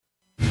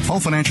All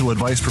financial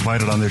advice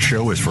provided on this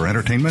show is for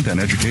entertainment and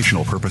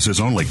educational purposes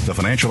only. The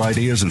financial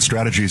ideas and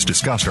strategies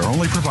discussed are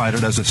only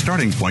provided as a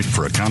starting point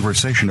for a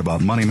conversation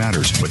about money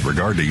matters. With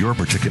regard to your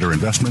particular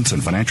investments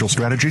and financial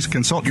strategies,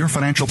 consult your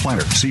financial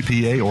planner,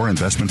 CPA, or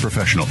investment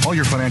professional. All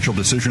your financial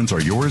decisions are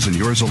yours and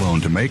yours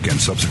alone to make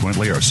and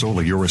subsequently are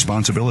solely your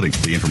responsibility.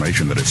 The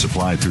information that is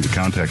supplied through the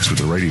context of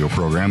the radio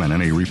program and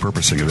any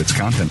repurposing of its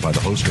content by the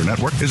host or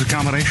network is a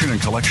combination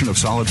and collection of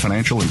solid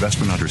financial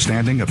investment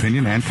understanding,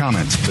 opinion, and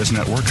comments. This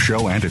network,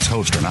 show, and its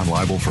host are not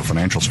liable for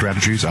financial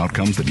strategies,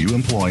 outcomes that you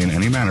employ in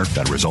any manner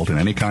that result in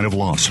any kind of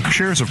loss.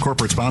 Shares of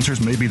corporate sponsors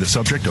may be the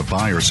subject of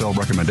buy or sell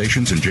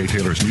recommendations in Jay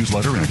Taylor's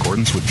newsletter in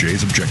accordance with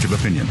Jay's objective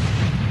opinion.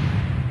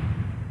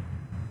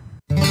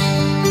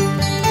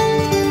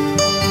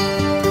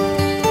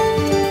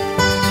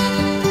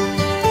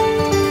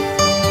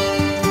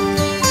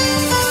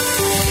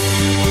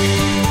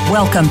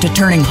 Welcome to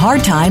Turning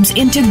Hard Times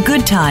into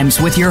Good Times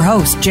with your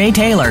host, Jay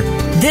Taylor.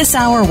 This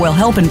hour will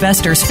help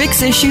investors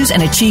fix issues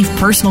and achieve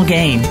personal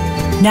gain.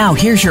 Now,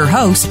 here's your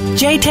host,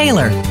 Jay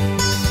Taylor.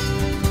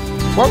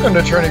 Welcome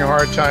to Turning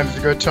Hard Times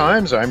to Good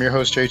Times. I'm your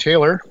host, Jay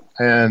Taylor.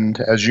 And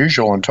as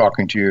usual, I'm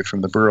talking to you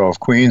from the Borough of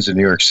Queens in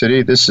New York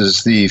City. This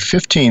is the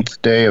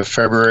 15th day of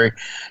February,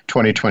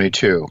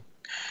 2022.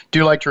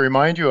 Do like to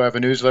remind you, I have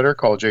a newsletter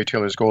called Jay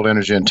Taylor's Gold,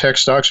 Energy, and Tech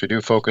Stocks. We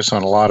do focus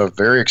on a lot of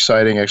very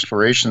exciting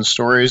exploration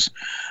stories.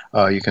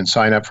 You can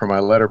sign up for my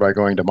letter by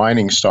going to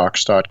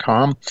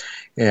miningstocks.com.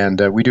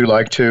 And we do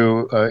like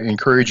to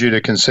encourage you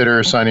to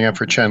consider signing up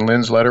for Chen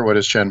Lin's letter, What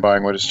is Chen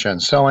Buying, What is Chen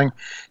Selling?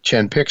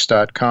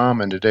 ChenPicks.com.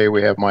 And today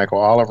we have Michael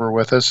Oliver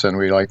with us, and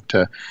we like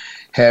to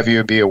have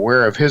you be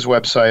aware of his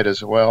website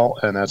as well,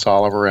 and that's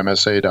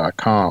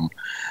olivermsa.com.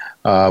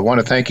 I want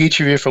to thank each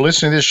of you for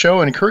listening to this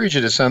show and encourage you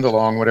to send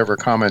along whatever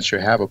comments you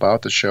have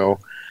about the show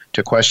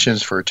to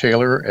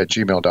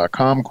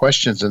questionsfortaylor@gmail.com,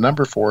 questions and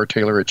number 4,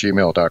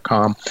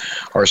 taylor@gmail.com.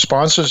 Our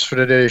sponsors for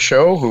today's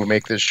show who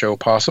make this show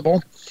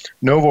possible: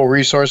 Novo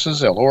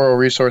Resources, El Oro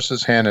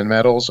Resources, Hannon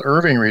Metals,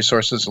 Irving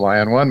Resources,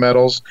 Lion One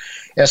Metals,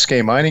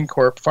 SK Mining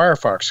Corp.,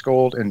 Firefox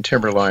Gold, and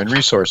Timberline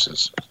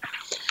Resources.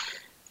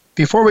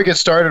 Before we get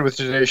started with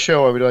today's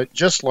show, I would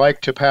just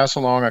like to pass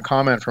along a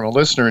comment from a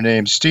listener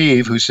named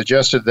Steve, who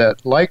suggested that,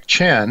 like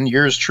Chen,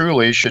 yours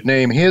truly should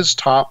name his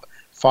top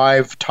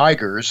 5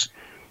 tigers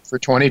for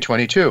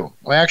 2022.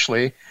 Well,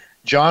 actually,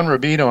 John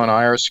Rubino and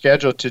I are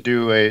scheduled to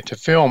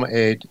film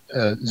a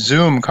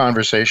Zoom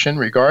conversation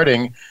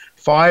regarding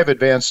 5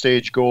 advanced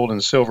stage gold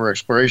and silver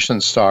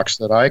exploration stocks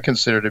that I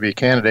consider to be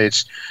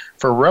candidates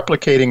for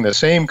replicating the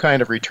same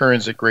kind of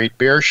returns that Great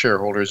Bear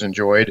shareholders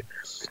enjoyed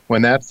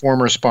when that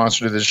former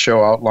sponsor to this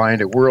show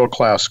outlined a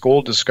world-class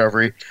gold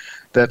discovery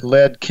that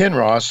led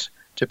Kinross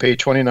to pay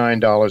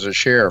 $29 a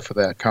share for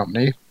that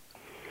company.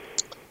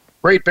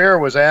 Great Bear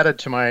was added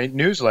to my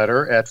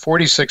newsletter at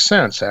 46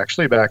 cents,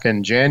 actually, back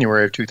in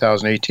January of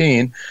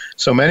 2018.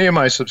 So many of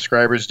my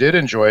subscribers did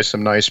enjoy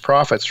some nice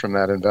profits from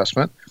that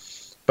investment.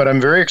 But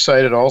I'm very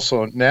excited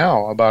also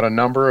now about a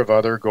number of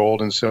other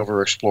gold and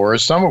silver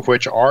explorers, some of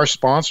which are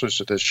sponsors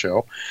to this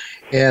show.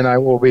 And I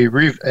will be,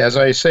 as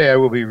I say, I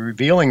will be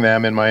revealing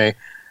them in my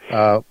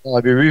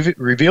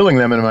revealing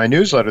them in my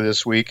newsletter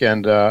this week.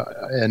 And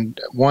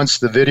once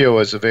the video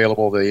is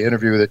available, the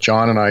interview that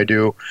John and I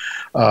do,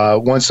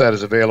 once that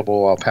is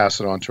available, I'll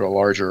pass it on to a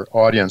larger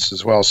audience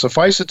as well.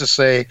 Suffice it to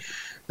say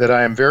that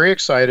I am very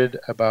excited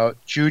about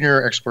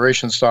junior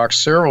exploration stocks,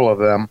 several of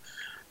them,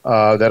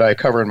 that I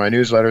cover in my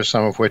newsletter,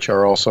 some of which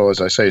are also, as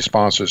I say,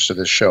 sponsors to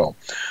this show.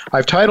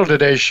 I've titled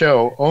today's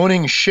show,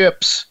 Owning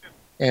Ships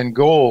and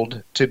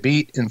Gold to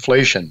Beat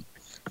Inflation.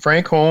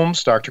 Frank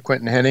Holmes, Dr.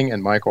 Quentin Henning,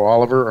 and Michael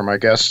Oliver are my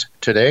guests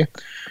today.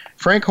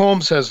 Frank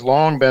Holmes has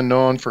long been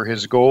known for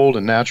his gold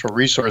and natural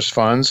resource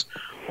funds,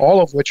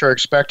 all of which are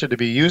expected to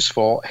be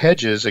useful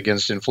hedges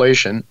against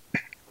inflation.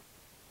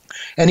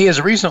 And he has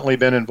recently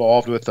been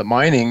involved with the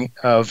mining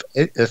of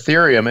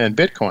Ethereum and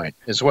Bitcoin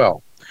as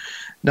well.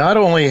 Not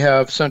only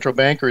have central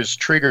bankers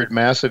triggered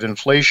massive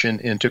inflation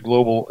into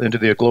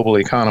the global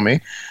economy,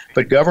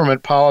 but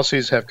government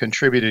policies have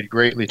contributed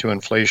greatly to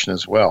inflation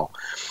as well.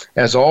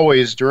 As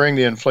always, during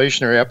the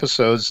inflationary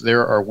episodes,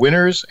 there are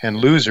winners and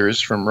losers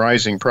from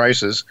rising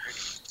prices.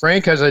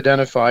 Frank has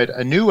identified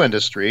a new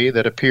industry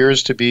that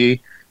appears to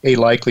be a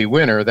likely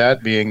winner,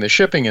 that being the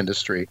shipping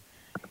industry.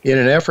 In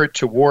an effort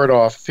to ward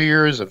off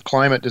fears of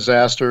climate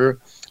disaster,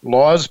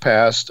 laws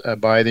passed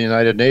by the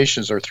United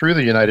Nations or through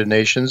the United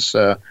Nations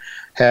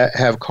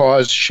have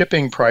caused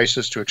shipping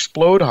prices to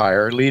explode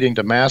higher, leading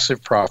to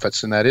massive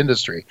profits in that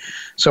industry.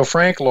 So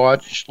Frank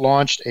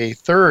launched a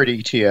third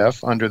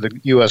ETF under the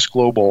U.S.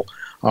 Global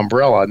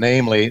umbrella,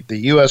 namely the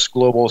U.S.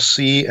 Global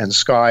Sea and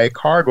Sky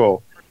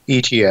Cargo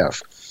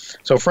ETF.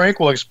 So Frank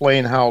will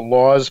explain how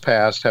laws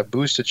passed have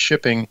boosted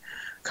shipping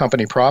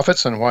company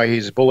profits and why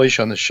he's bullish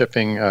on the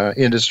shipping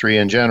industry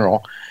in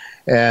general.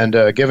 And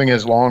given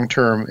his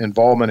long-term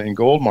involvement in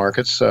gold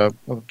markets,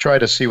 we'll try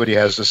to see what he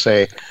has to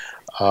say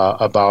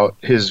about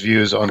his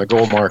views on the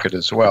gold market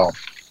as well.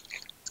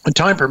 And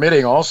time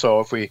permitting, also,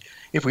 if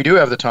we do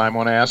have the time, I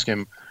want to ask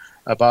him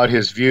about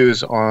his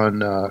views on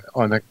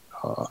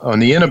on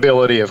the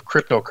inability of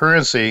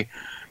cryptocurrency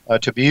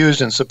to be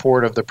used in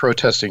support of the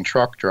protesting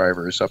truck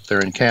drivers up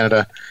there in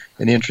Canada.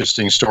 An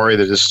interesting story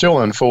that is still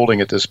unfolding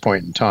at this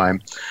point in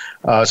time.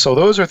 So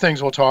those are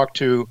things we'll talk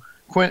to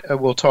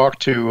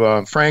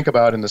Frank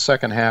about in the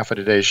second half of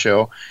today's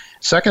show.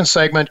 Second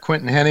segment,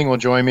 Quinton Henning will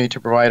join me to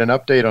provide an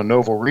update on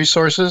Novo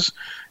Resources,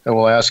 and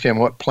we'll ask him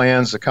what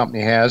plans the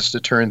company has to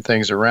turn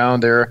things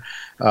around there,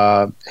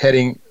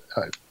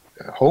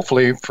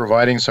 hopefully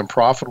providing some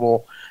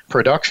profitable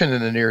production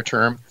in the near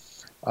term.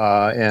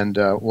 And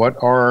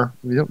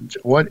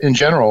what in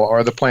general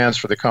are the plans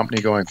for the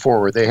company going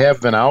forward? They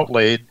have been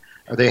outlined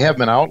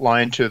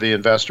to the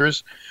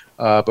investors,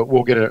 but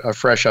we'll get a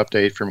fresh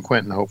update from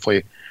Quinton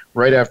hopefully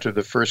right after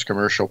the first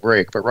commercial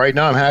break. But right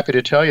now I'm happy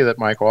to tell you that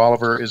Michael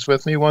Oliver is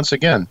with me once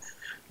again.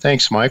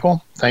 Thanks,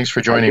 Michael. Thanks for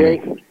joining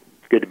me.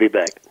 It's good to be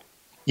back.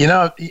 You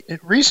know,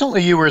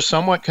 recently you were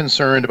somewhat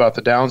concerned about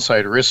the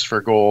downside risks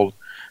for gold,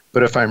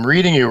 but if I'm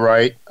reading you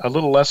right, a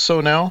little less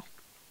so now?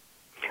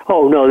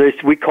 Oh, no,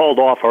 we called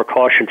off our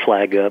caution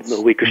flag a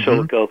week or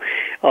so ago.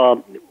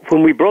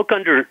 When we broke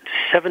under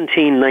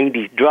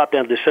 1790, dropped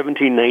down to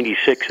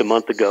 1796 a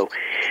month ago,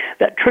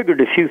 that triggered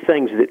a few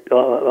things that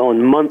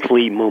on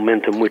monthly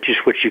momentum, which is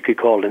what you could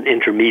call an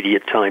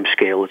intermediate time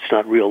scale. It's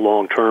not real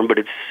long term, but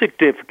it's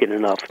significant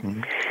enough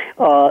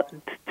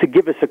to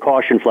give us a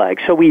caution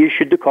flag. So we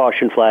issued the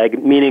caution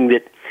flag, meaning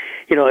that,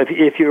 you know,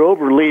 if you're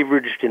over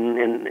leveraged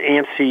and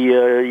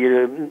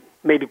antsy,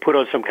 maybe put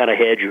on some kind of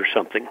hedge or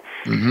something.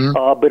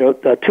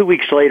 But 2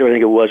 weeks later, I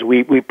think it was,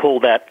 we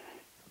pulled that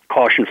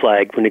caution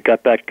flag when it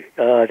got back,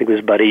 I think it was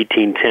about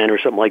 1810 or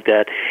something like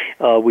that.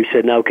 We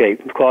said, no, okay,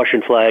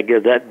 caution flag,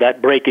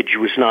 that breakage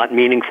was not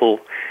meaningful.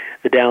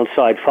 The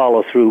downside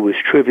follow-through was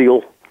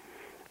trivial.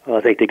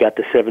 I think they got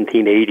to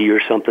 1780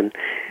 or something,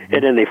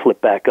 and then they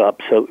flipped back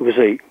up. So it was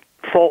a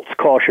false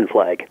caution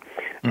flag.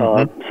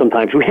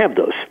 Sometimes we have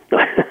those.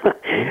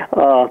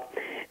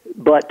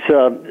 But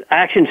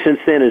action since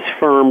then has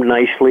firmed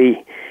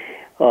nicely.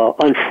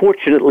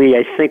 Unfortunately,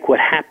 I think what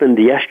happened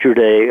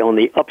yesterday on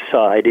the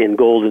upside in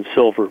gold and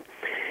silver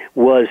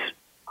was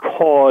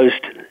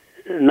caused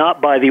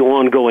not by the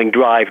ongoing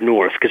drive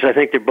north, because I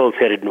think they're both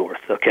headed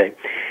north, okay,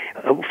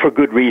 for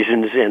good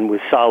reasons and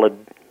with solid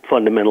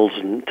fundamentals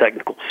and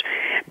technicals.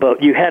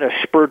 But you had a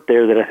spurt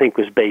there that I think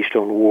was based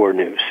on war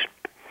news.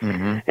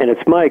 And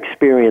it's my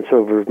experience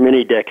over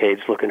many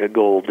decades looking at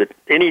gold that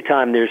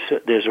anytime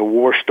there's a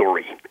war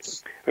story,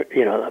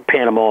 you know, a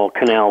Panama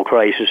Canal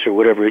crisis or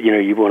whatever, you know,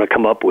 you want to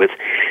come up with,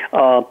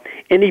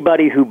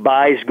 anybody who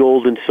buys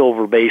gold and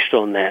silver based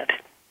on that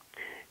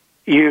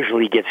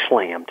usually gets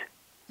slammed.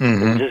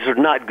 These are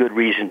not good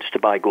reasons to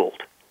buy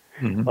gold.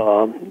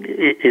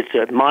 It's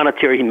a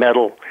monetary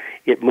metal.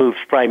 It moves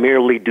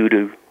primarily due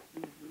to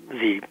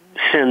the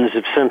sins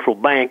of central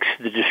banks,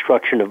 the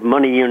destruction of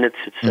money units,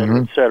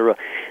 et cetera,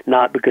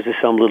 not because of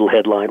some little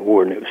headline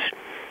war news.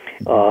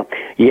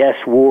 Yes,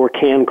 war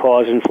can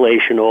cause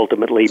inflation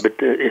ultimately, but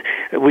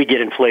we get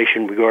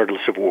inflation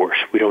regardless of wars.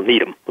 We don't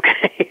need them,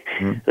 okay?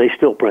 They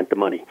still print the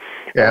money.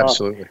 Yeah,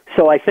 absolutely.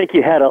 So I think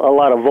you had a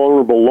lot of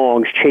vulnerable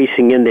longs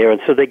chasing in there,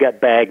 and so they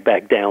got bagged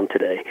back down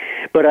today.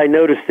 But I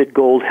noticed that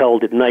gold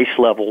held at nice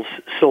levels,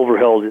 silver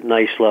held at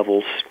nice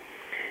levels,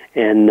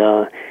 and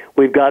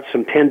we've got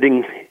some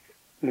pending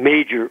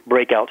major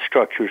breakout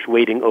structures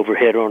waiting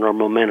overhead on our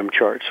momentum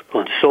charts,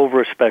 on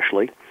silver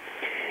especially.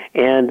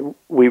 And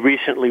we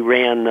recently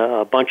ran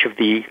a bunch of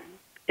the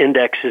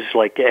indexes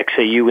like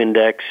XAU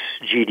Index,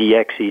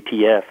 GDX,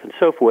 ETF, and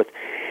so forth.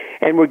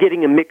 And we're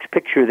getting a mixed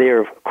picture there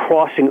of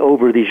crossing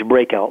over these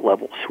breakout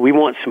levels. We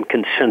want some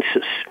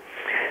consensus.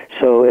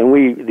 So,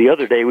 and the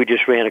other day we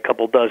just ran a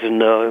couple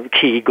dozen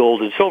key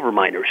gold and silver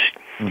miners.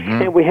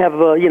 And we have,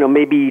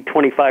 maybe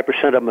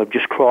 25% of them have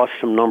just crossed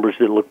some numbers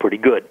that look pretty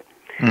good.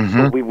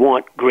 But we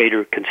want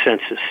greater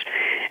consensus.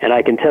 And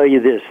I can tell you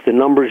this, the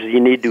numbers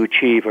you need to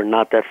achieve are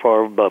not that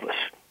far above us.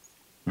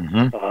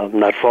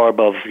 Not far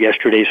above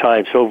yesterday's high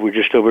in silver,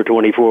 just over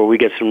 24. We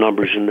get some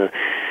numbers in the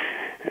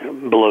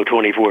below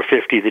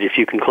 24.50 that if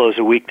you can close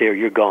a week there,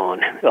 you're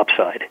gone,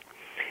 upside.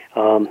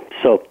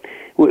 So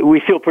we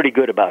feel pretty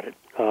good about it.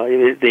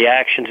 The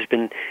action has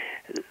been,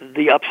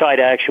 the upside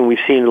action we've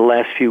seen in the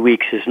last few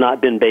weeks has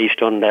not been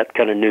based on that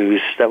kind of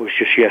news. That was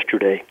just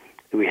yesterday.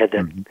 We had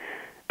that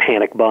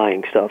panic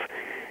buying stuff,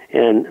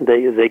 and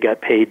they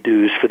got paid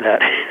dues for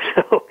that.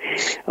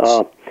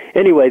 So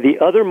anyway, the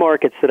other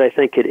markets that I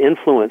think could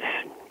influence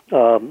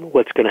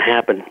what's going to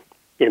happen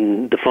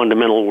in the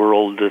fundamental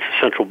world, the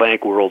central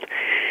bank world,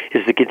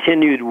 is the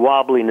continued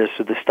wobbliness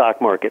of the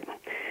stock market.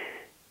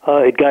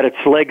 It got its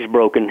legs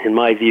broken, in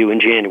my view, in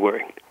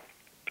January.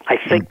 I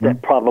think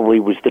that probably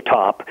was the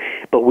top,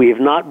 but we have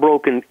not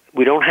broken,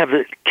 we don't have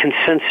a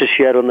consensus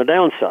yet on the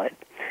downside.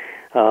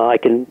 I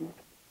can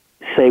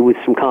say with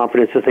some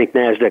confidence, I think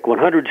NASDAQ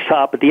 100's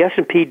top, but the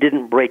S&P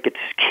didn't break its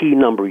key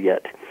number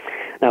yet.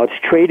 Now, it's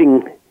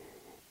trading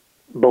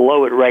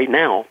below it right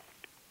now,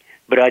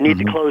 but I need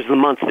to close the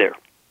month there.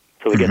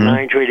 So we got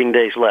 9 trading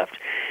days left.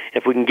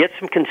 If we can get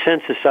some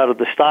consensus out of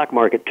the stock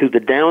market to the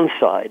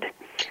downside,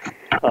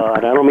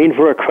 and I don't mean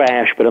for a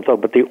crash, but I'm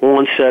talking about the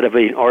onset of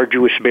an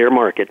arduous bear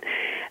market,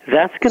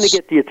 that's going to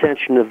get the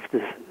attention of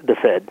the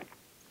Fed.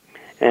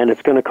 And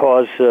it's going to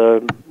cause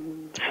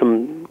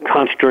some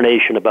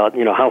consternation about,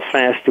 how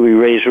fast do we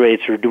raise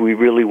rates, or do we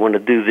really want to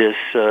do this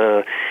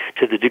to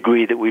the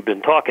degree that we've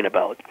been talking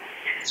about?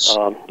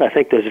 I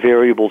think those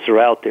variables are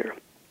out there.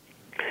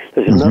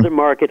 There's another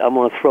market I'm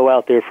going to throw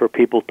out there for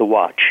people to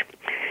watch.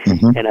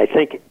 And I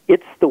think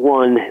it's the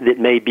one that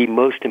may be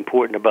most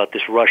important about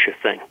this Russia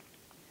thing.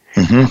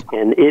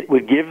 And it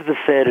would give the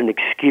Fed an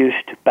excuse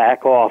to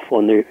back off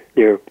on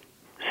their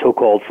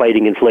so-called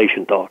fighting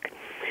inflation talk.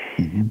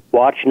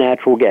 Watch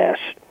natural gas.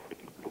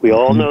 We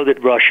all know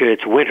that Russia,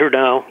 it's winter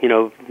now,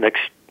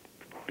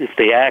 if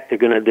they act,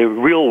 their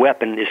real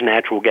weapon is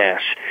natural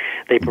gas.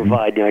 They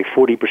provide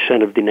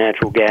 40% of the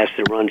natural gas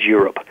that runs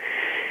Europe.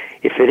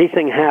 If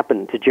anything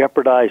happened to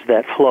jeopardize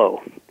that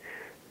flow,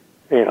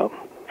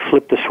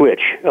 flip the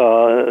switch,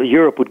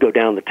 Europe would go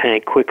down the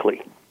tank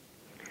quickly.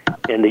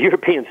 And the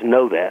Europeans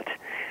know that.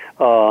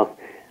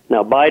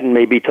 Now, Biden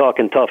may be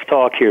talking tough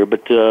talk here,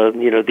 but,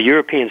 the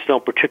Europeans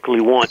don't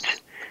particularly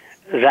want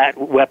that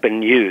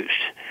weapon used.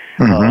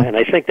 And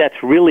I think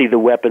that's really the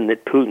weapon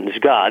that Putin's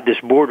got. This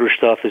border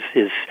stuff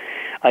is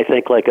I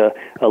think, like a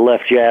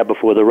left jab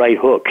before the right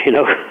hook, And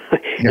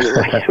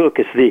the right hook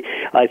is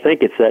I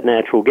think it's that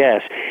natural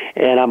gas.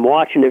 And I'm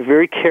watching it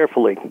very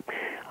carefully.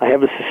 I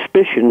have a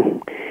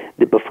suspicion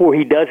that before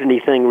he does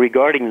anything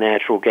regarding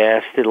natural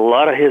gas, that a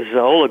lot of his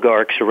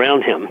oligarchs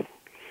around him,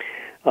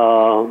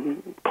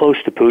 close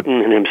to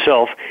Putin and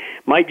himself,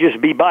 might just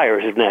be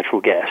buyers of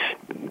natural gas.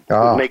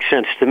 It makes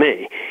sense to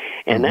me.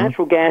 And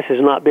natural gas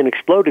has not been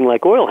exploding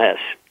like oil has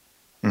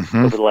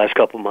over the last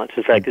couple of months.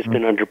 In fact, it's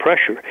been under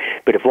pressure.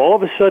 But if all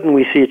of a sudden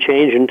we see a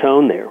change in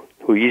tone there,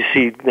 where you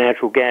see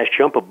natural gas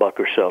jump $1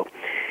 or so,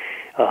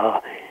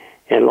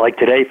 and like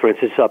today, for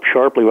instance, up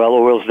sharply while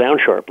oil's down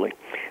sharply,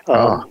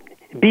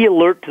 be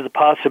alert to the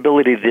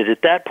possibility that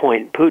at that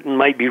point Putin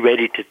might be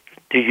ready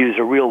to use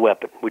a real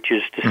weapon, which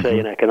is to say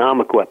an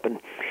economic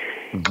weapon.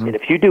 And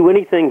if you do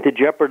anything to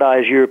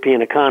jeopardize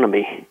European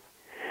economy,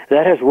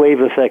 that has wave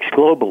effects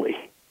globally.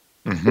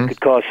 It could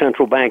cause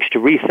central banks to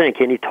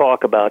rethink any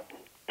talk about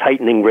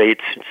tightening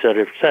rates, et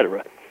cetera, et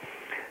cetera.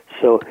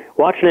 So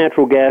watch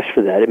natural gas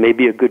for that. It may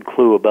be a good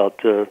clue about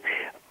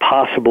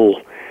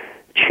possible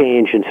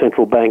change in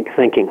central bank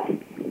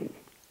thinking.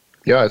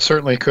 Yeah, it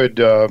certainly could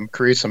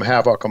create some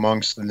havoc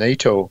amongst the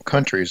NATO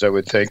countries, I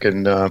would think.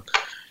 And,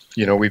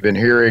 we've been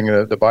hearing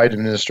the Biden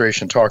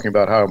administration talking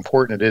about how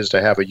important it is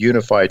to have a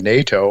unified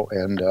NATO.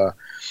 And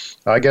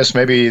I guess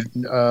maybe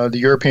the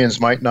Europeans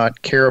might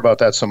not care about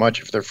that so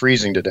much if they're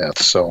freezing to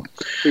death. So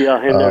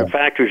yeah, and their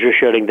factories are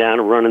shutting down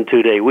and running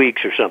 2-day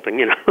weeks or something,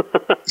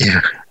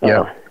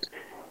 Yeah,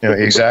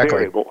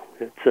 exactly.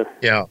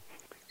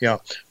 Yeah.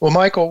 Well,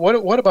 Michael,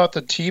 what about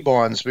the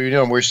T-bonds?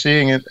 We're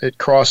seeing it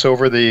cross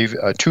over the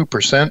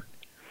 2%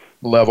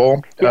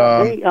 level.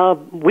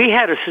 We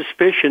had a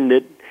suspicion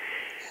that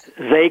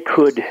they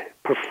could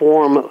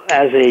perform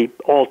as a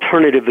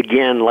alternative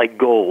again, like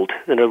gold.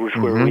 In other words,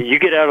 where you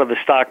get out of the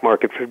stock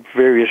market for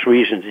various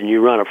reasons and you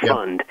run a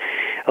fund,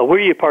 where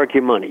do you park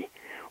your money?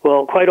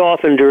 Well, quite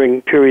often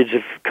during periods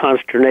of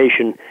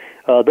consternation,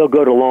 they'll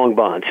go to long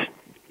bonds,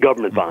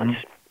 government bonds,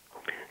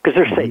 because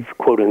they're safe,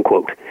 quote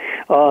unquote.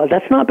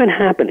 That's not been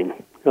happening.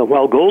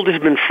 While gold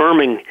has been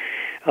firming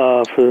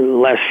for the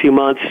last few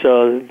months,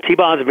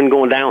 T-bonds have been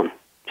going down.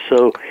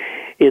 So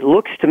it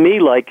looks to me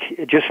like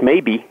just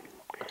maybe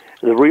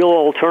the real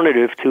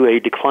alternative to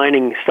a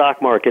declining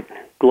stock market,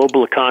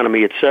 global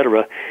economy, et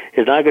cetera,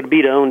 is not going to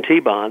be to own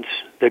T-bonds.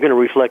 They're going to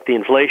reflect the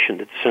inflation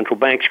that the central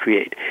banks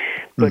create.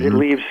 But it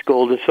leaves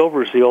gold and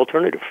silver as the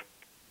alternative.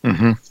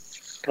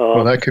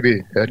 Well, that could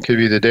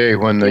be the day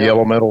when the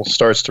yellow metal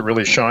starts to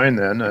really shine.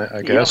 Then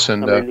I guess. Yeah.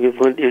 And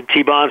when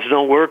T-bonds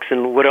don't work,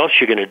 then what else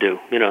are you going to do?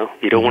 You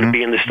don't want to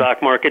be in the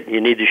stock market.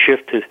 You need to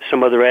shift to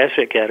some other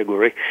asset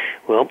category.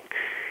 Well,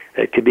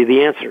 that could be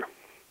the answer.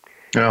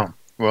 Yeah.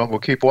 Well, we'll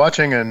keep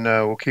watching, and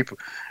we'll keep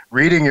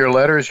reading your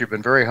letters. You've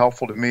been very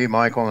helpful to me,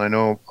 Michael,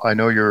 and I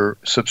know your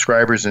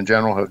subscribers in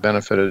general have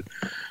benefited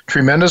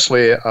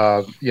tremendously.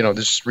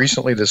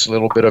 This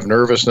little bit of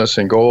nervousness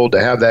in gold,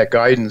 to have that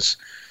guidance,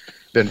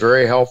 been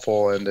very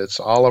helpful, and it's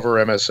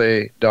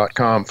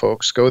olivermsa.com,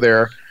 folks. Go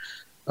there.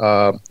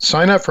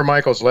 Sign up for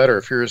Michael's letter.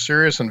 If you're a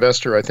serious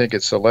investor, I think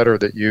it's a letter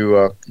that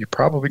you're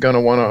probably going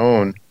to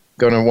want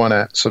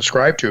to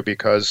subscribe to,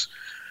 because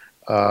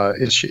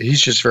he's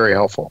just very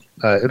helpful.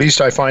 At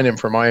least I find him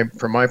from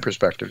my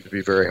perspective to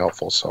be very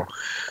helpful. So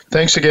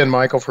thanks again,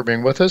 Michael, for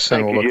being with us,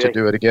 and we'll look to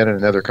do it again in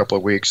another couple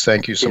of weeks.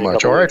 Thank you so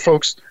much. All right,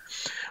 folks.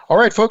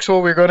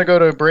 Well, we're going to go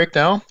to break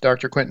now.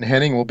 Dr. Quinton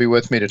Henning will be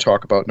with me to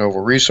talk about Novo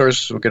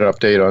Resources. We'll get an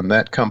update on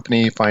that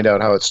company, find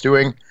out how it's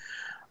doing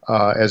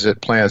as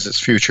it plans its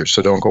future.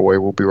 So don't go away.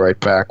 We'll be right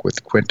back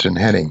with Quinton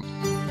Henning.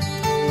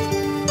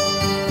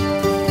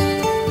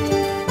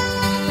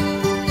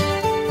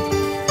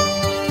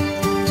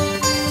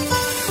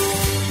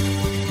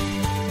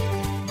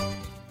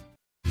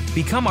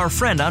 Become our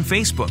friend on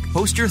Facebook.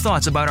 Post your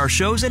thoughts about our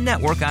shows and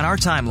network on our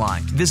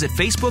timeline. Visit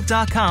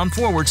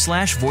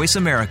facebook.com/Voice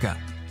America.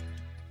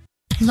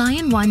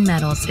 Lion One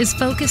Metals is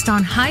focused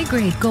on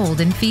high-grade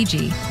gold in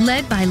Fiji,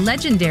 led by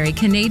legendary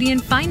Canadian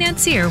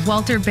financier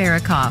Walter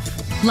Barakoff.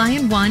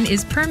 Lion One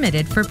is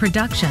permitted for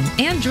production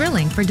and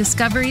drilling for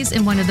discoveries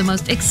in one of the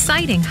most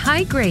exciting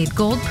high-grade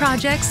gold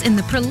projects in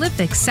the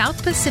prolific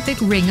South Pacific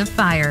Ring of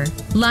Fire.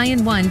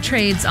 Lion One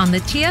trades on the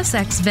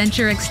TSX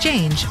Venture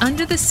Exchange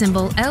under the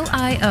symbol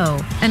LIO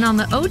and on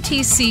the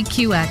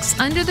OTCQX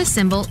under the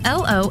symbol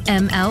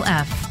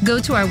LOMLF. Go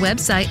to our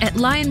website at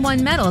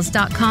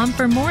liononemetals.com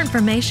for more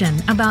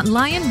information about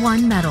Lion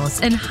One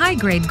Metals and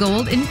high-grade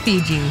gold in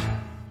Fiji.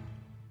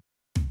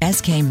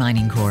 SK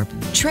Mining Corp.,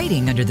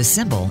 trading under the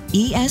symbol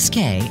ESK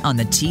on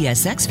the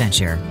TSX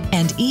Venture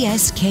and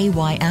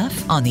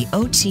ESKYF on the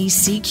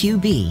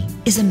OTCQB,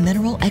 is a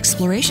mineral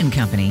exploration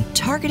company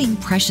targeting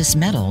precious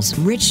metals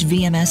rich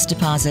VMS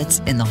deposits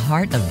in the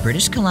heart of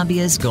British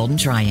Columbia's Golden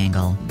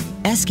Triangle.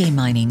 SK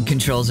Mining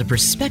controls a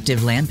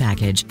prospective land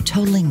package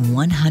totaling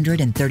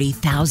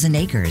 130,000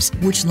 acres,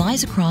 which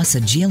lies across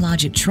a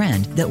geologic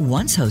trend that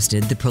once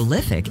hosted the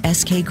prolific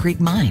SK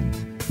Creek Mine.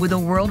 With a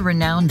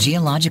world-renowned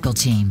geological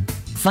team,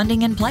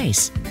 funding in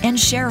place, and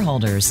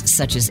shareholders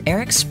such as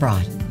Eric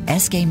Sprott,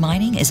 SK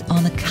Mining is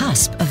on the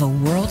cusp of a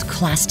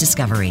world-class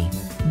discovery.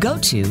 Go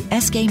to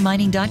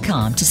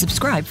skmining.com to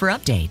subscribe for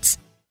updates.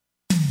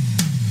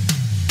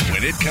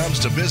 When it comes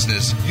to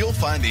business, you'll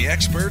find the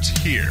experts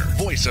here.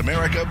 Voice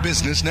America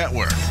Business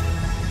Network.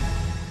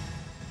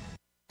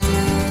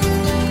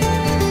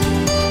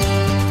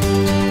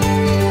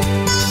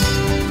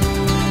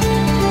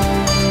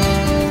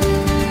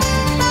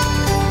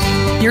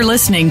 You're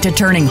listening to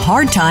Turning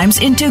Hard Times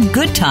into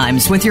Good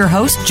Times with your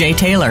host, Jay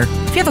Taylor.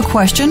 If you have a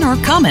question or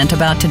comment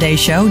about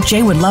today's show,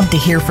 Jay would love to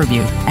hear from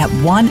you at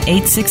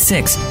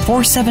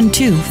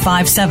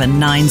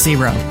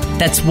 1-866-472-5790.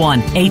 That's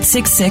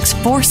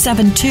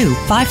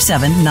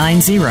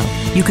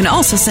 1-866-472-5790. You can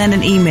also send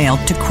an email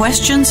to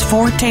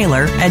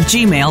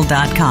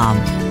questionsfortaylor@gmail.com.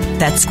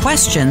 That's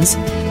questions,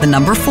 the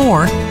number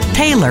 4,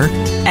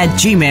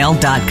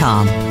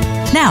 Taylor@gmail.com.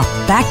 Now,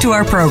 back to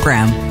our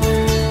program.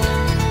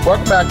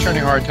 Welcome back,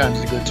 Turning Hard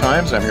Times to Good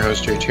Times. I'm your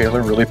host, Jay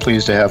Taylor. Really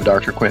pleased to have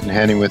Dr. Quinton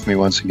Hennigh with me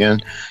once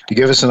again to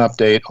give us an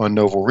update on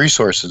Novo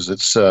Resources.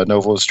 It's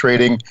Novo is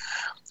trading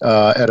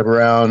at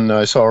around,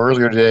 I saw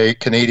earlier today,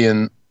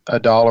 Canadian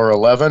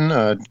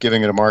 $1.11,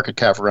 giving it a market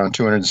cap around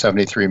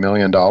 $273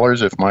 million,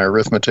 if my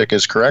arithmetic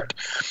is correct.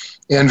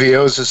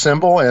 NVO is a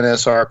symbol, and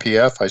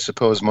SRPF. I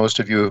suppose most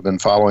of you who have been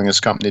following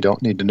this company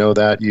don't need to know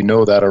that. You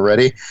know that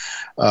already.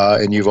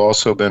 And you've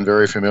also been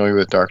very familiar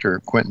with Dr.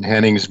 Quinton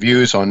Hennigh's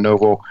views on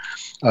Novo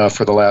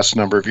for the last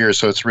number of years.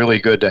 So it's really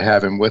good to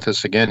have him with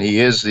us again. He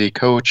is the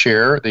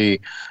co-chair,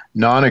 the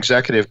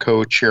non-executive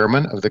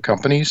co-chairman of the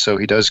company, so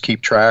he does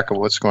keep track of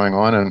what's going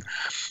on and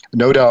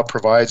no doubt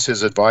provides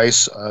his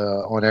advice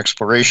on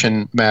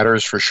exploration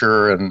matters for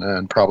sure,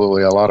 and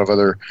probably a lot of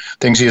other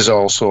things. He is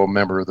also a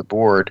member of the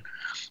board.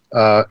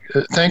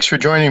 Thanks for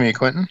joining me,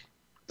 Quinton.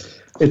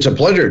 It's a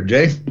pleasure,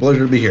 Jay.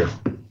 Pleasure to be here.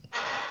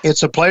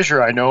 It's a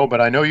pleasure, I know,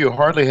 but I know you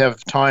hardly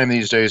have time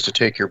these days to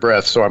take your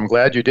breath, so I'm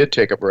glad you did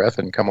take a breath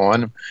and come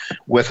on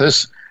with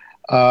us.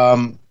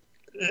 I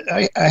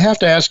have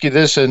to ask you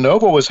this.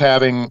 Novo was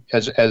having,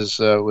 as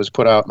was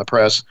put out in the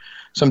press,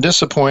 some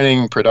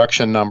disappointing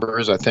production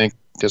numbers, I think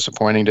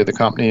disappointing to the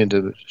company and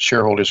to the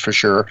shareholders for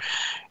sure.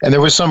 And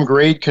there was some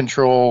grade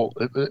control.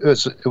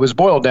 It was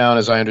boiled down,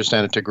 as I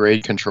understand it, to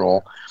grade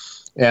control.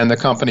 And the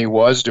company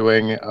was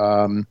doing...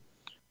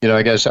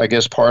 I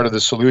guess part of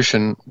the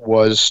solution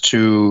was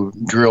to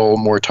drill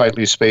more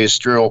tightly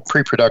spaced,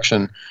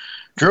 pre-production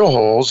drill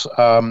holes.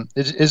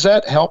 Is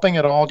that helping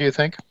at all, do you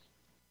think?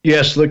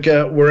 Yes, look,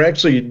 we're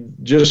actually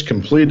just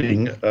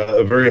completing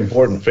a very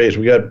important phase.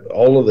 We got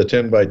all of the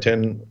 10 by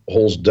 10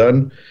 holes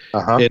done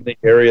in the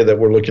area that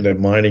we're looking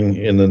at mining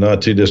in the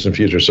not too distant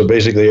future. So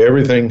basically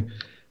everything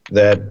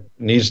that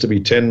needs to be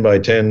 10 by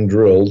 10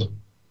 drilled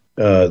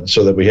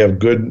so that we have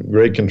good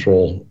grade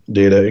control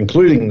data,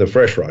 including the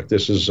fresh rock.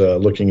 This is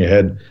looking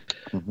ahead.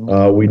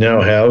 We now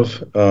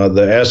have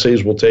the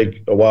assays will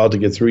take a while to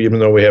get through, even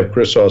though we have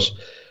Chrysos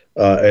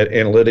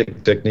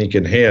analytic technique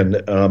in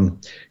hand.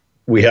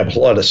 We have a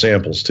lot of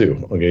samples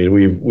too. Okay,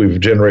 we've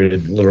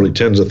generated literally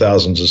tens of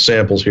thousands of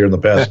samples here in the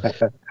past,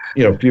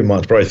 few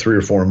months, probably 3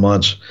 or 4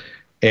 months,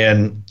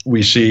 and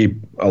we see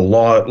a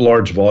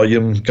large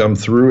volume come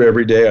through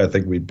every day. I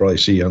think we'd probably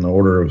see on the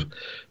order of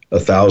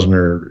 1,000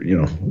 or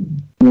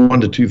 1,000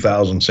 to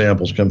 2,000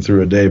 samples come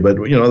through a day. But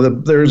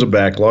there's a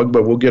backlog,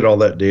 but we'll get all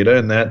that data,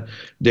 and that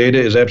data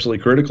is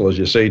absolutely critical, as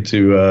you say,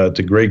 to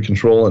grade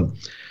control and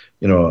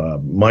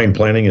mine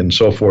planning and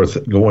so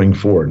forth going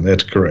forward. And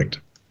that's correct.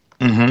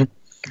 Mm-hmm.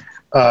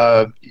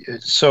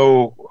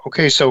 So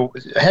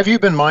have you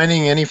been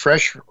mining any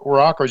fresh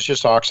rock, or is it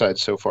just oxide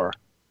so far?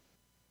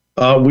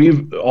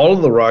 All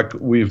of the rock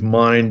we've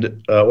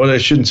mined, well, I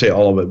shouldn't say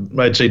all of it.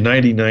 I'd say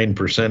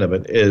 99% of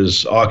it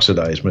is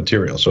oxidized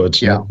material, so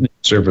it's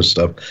surface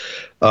stuff.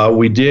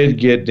 We did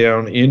get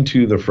down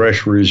into the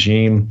fresh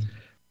regime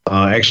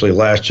Actually,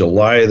 last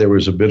July, there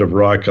was a bit of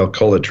rock. I'll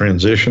call it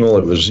transitional.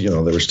 It was,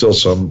 there was still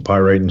some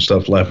pyrite and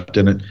stuff left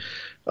in it.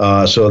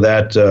 So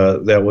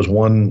that was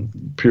one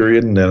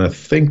period. And then I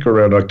think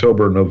around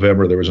October,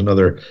 November, there was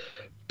another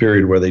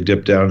period where they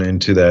dipped down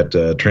into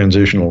that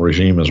transitional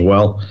regime as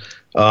well.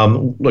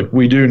 Look,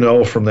 we do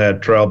know from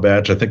that trial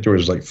batch, I think there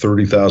was like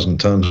 30,000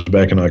 tons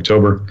back in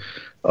October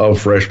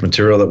of fresh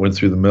material that went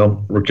through the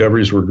mill.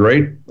 Recoveries were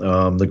great.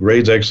 The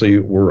grades actually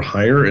were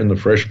higher in the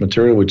fresh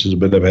material, which is a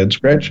bit of a head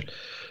scratch.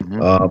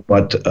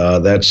 But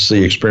that's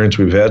the experience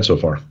we've had so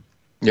far.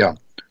 Yeah.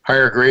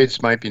 Higher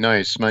grades might be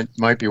nice,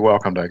 might be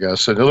welcomed, I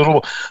guess. And a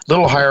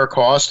little higher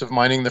cost of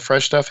mining the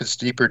fresh stuff. It's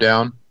deeper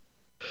down.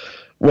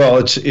 Well,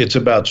 it's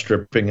about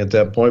stripping at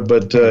that point,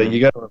 but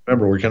you got to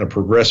remember we're kind of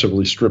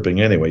progressively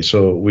stripping anyway,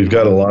 so we've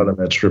got a lot of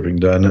that stripping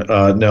done.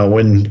 Now,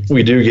 when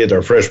we do get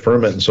our fresh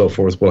permit and so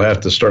forth, we'll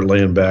have to start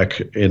laying back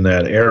in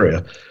that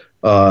area,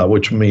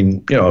 which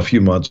mean a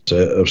few months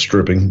of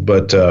stripping,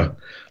 but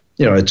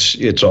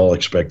it's all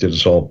expected.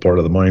 It's all part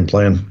of the mine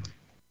plan.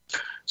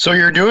 So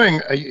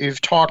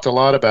you've talked a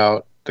lot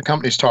about, the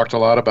company's talked a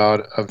lot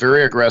about a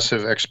very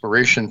aggressive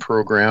exploration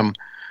program.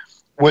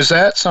 Was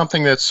that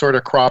something that sort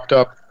of cropped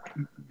up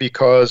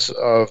because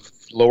of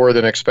lower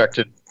than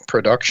expected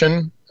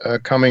production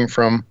coming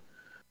from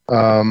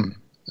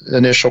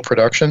initial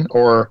production,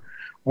 or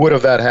would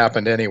have that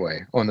happened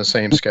anyway on the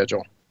same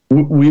schedule?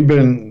 We've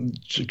been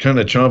kind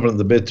of chomping at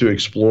the bit to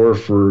explore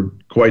for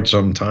quite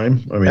some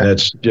time. I mean,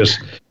 that's just,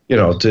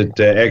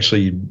 to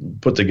actually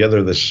put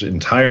together this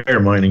entire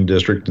mining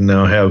district and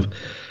now have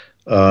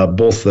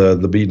both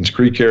the Beatons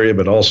Creek area,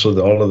 but also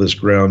all of this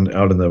ground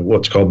out in the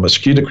what's called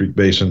Mosquito Creek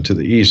Basin to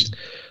the east,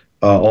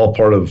 all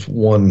part of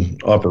one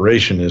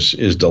operation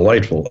is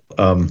delightful.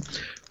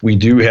 We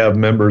do have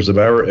members of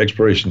our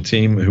exploration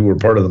team who were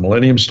part of the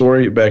Millennium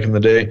Story back in the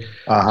day.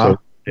 So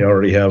they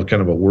already have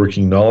kind of a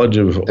working knowledge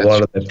of a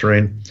lot of that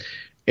terrain.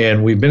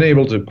 And we've been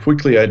able to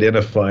quickly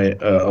identify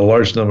a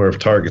large number of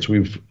targets.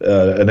 We've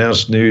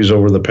announced news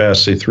over the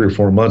past, say, 3 or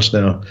 4 months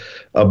now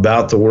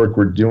about the work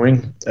we're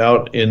doing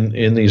out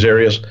in these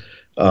areas.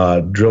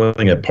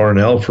 Drilling at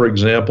Parnell, for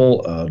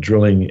example,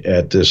 drilling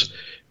at this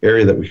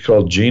area that we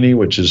call Genie,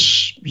 which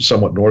is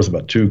somewhat north,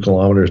 about 2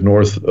 kilometers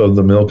north of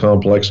the mill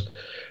complex.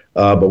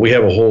 But we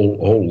have a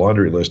whole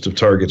laundry list of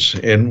targets,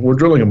 and we're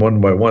drilling them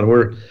one by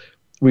one.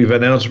 We've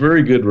announced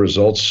very good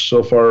results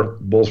so far,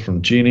 both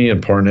from Genie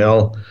and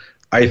Parnell.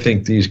 I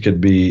think these could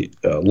be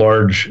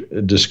large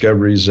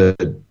discoveries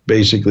that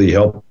basically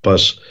help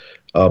us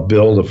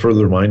build a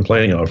further mine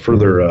plan, add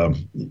further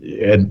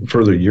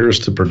years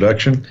to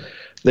production.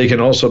 They can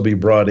also be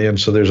brought in,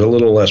 so there's a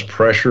little less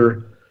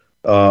pressure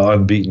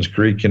on Beatons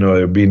Creek. It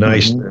would be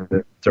nice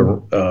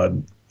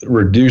to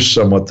reduce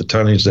somewhat the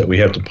tonnage that we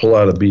have to pull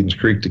out of Beatons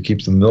Creek to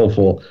keep the mill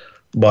full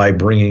by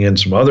bringing in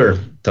some other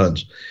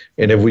tons.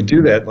 And if we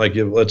do that, like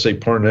if, let's say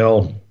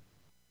Parnell,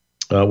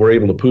 we're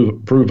able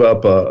to prove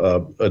up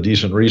a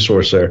decent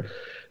resource there,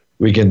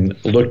 we can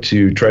look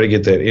to try to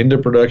get that into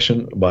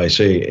production by,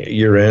 say,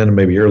 year end,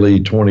 maybe early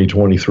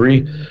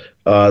 2023.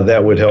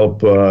 That would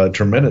help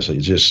tremendously.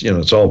 It's just,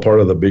 it's all part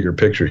of the bigger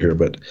picture here.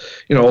 But,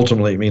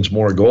 ultimately it means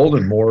more gold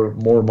and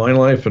more mine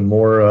life and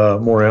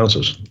more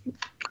ounces.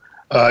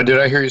 Did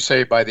I hear you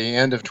say by the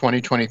end of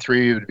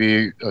 2023 it would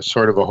be a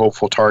sort of a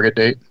hopeful target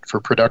date for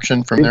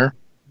production from there?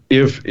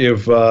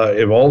 If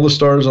all the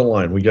stars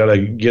align, we got to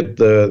get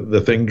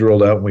the thing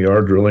drilled out, and we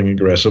are drilling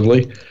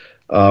aggressively.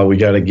 We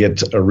got to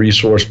get a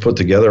resource put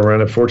together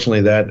around it.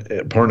 Fortunately,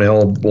 that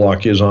Parnell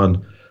block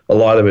a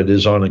lot of it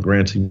is on a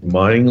granting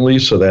mining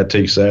lease, so that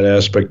takes that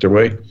aspect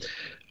away.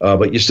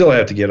 But you still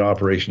have to get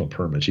operational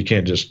permits. You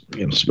can't just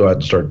go out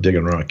and start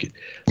digging rock.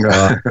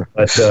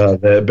 But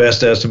the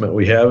best estimate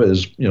we have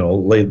is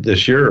late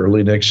this year,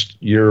 early next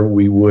year,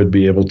 we would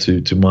be able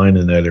to mine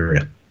in that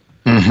area.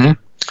 Mm-hmm.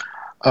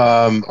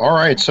 All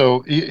right.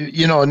 So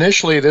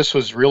initially this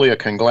was really a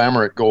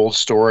conglomerate gold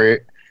story.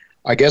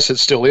 I guess it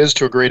still is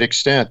to a great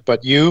extent.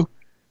 But you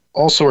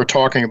also are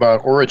talking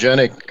about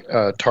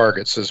orogenic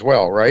targets as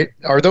well, right?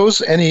 Are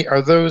any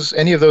of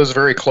those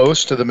very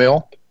close to the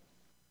mill?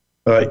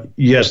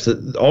 Yes,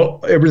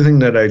 everything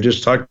that I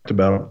just talked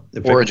about.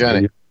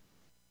 Orogenic.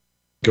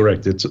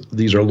 Correct.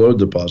 These are lode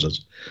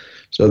deposits,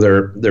 so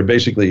they're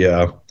basically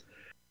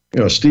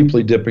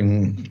steeply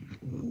dipping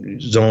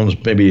zones,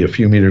 maybe a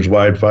few meters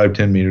wide,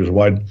 5-10 meters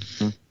wide.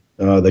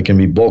 That can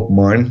be bulk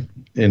mined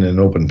in an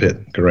open pit.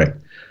 Correct.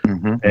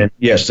 Mm-hmm. And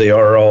yes, they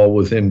are all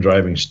within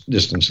driving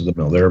distance of the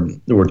mill.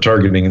 We're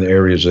targeting the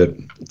areas that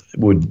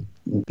would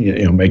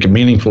make a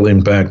meaningful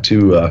impact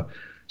to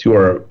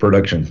our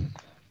production.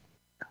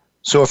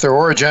 So if they're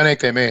orogenic,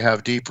 they may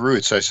have deep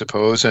roots, I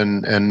suppose,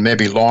 and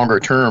maybe longer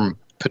term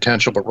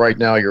potential. But right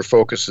now, your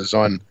focus is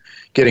on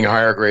getting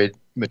higher grade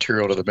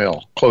material to the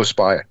mill close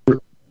by.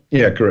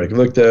 Yeah, correct.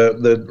 Look,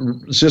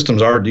 the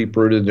systems are deep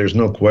rooted. There's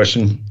no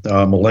question.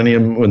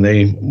 Millennium, when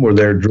they were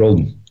there,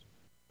 drilled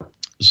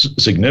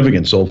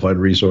significant sulfide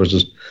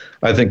resources.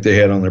 I think they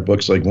had on their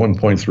books like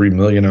 1.3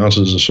 million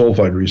ounces of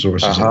sulfide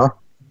resources.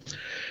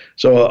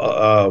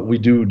 So we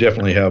do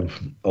definitely have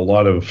a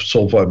lot of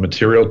sulfide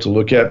material to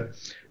look at.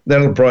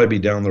 That'll probably be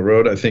down the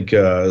road. I think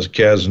as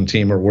Kaz and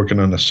team are working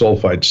on a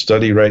sulfide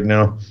study right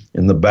now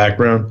in the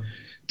background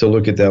to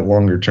look at that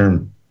longer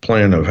term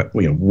plan of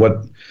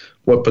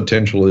what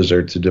potential is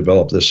there to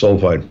develop this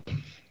sulfide.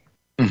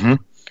 Mm-hmm.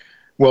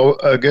 Well,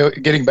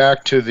 getting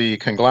back to the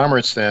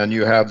conglomerates, then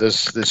you have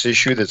this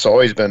issue that's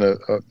always been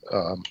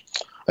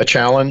a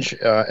challenge,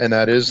 and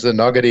that is the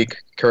nuggety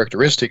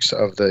characteristics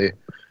of the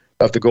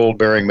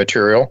gold-bearing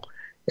material.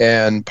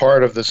 And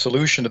part of the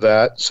solution to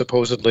that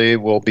supposedly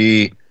will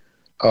be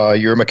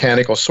your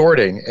mechanical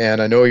sorting. And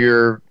I know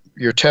you're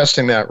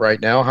testing that right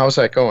now. How's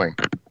that going?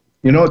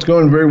 It's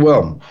going very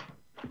well.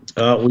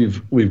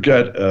 We've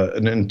got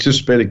an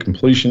anticipated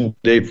completion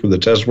date for the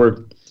test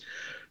work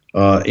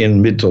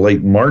in mid to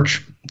late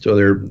March. So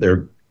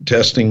they're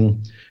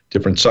testing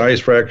different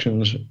size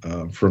fractions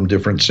from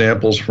different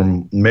samples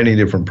from many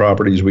different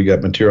properties. We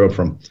got material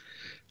from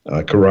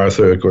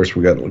Karratha. Of course,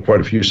 we got quite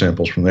a few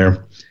samples from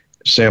there.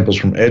 Samples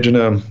from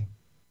Egina,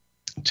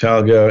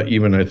 Talga,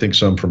 even I think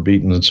some from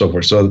Beaton and so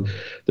forth. So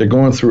they're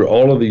going through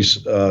all of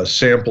these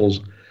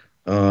samples,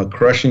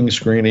 crushing,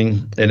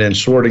 screening, and then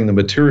sorting the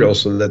material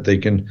so that they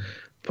can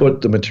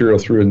put the material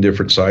through in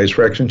different size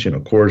fractions,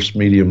 coarse,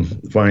 medium,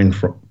 fine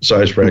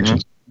size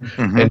fractions.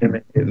 Mm-hmm. And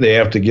then they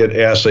have to get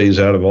assays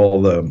out of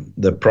all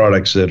the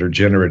products that are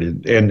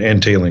generated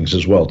and tailings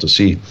as well to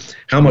see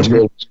how much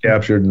gold is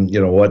captured and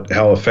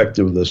how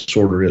effective the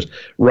sorter is.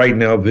 Right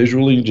now,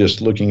 visually, just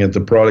looking at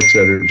the products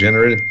that are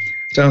generated,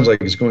 sounds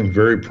like it's going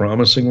very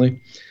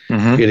promisingly.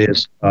 Mm-hmm. It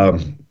is.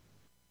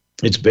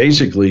 It's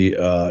basically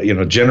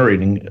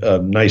generating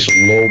nice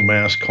low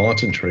mass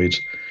concentrates.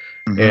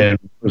 Mm-hmm. And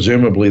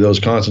presumably those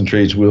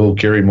concentrates will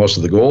carry most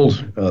of the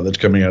gold that's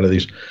coming out of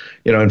these.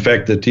 In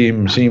fact, the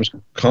team seems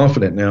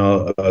confident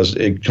now,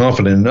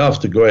 confident enough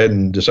to go ahead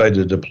and decide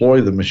to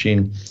deploy the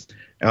machine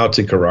out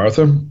to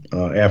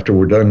Karratha after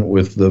we're done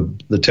with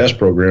the test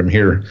program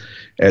here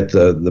at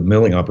the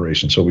milling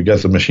operation. So we got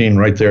the machine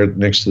right there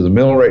next to the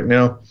mill right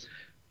now,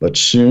 but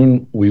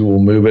soon we will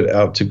move it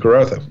out to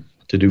Karratha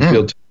to do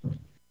field testing.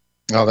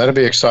 Oh, that'll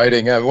be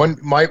exciting. When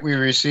might we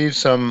receive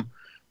some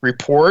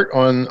report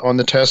on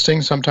the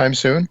testing sometime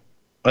soon?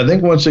 I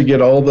think once they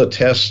get all the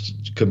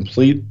tests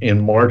complete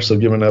in March, they'll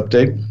give an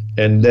update,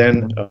 and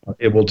then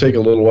it will take a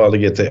little while to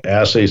get the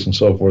assays and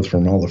so forth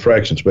from all the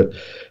fractions, but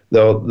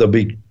there'll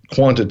be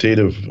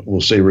quantitative, we'll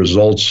say,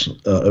 results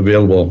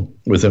available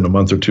within a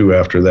month or two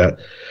after that.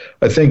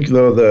 I think,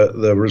 though,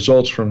 the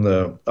results from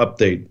the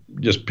update,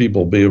 just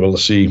people be able to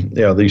see,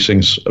 these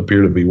things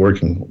appear to be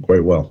working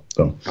quite well.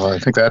 So I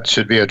think that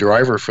should be a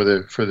driver for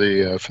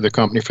the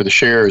company, for the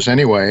shares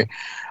anyway.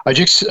 I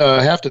just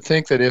have to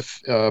think that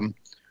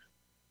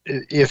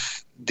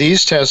if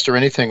these tests are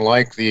anything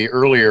like the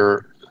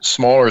earlier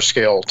smaller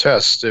scale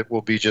tests, it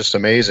will be just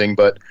amazing.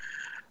 But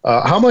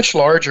how much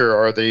larger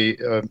are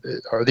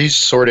these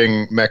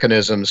sorting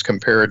mechanisms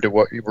compared to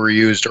what were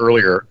used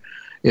earlier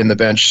in the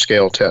bench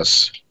scale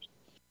tests?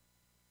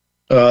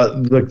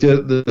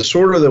 The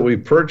sorter that we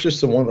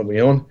purchased, the one that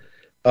we own,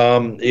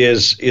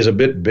 is a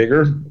bit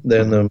bigger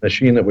than the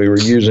machine that we were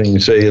using,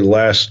 say,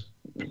 last.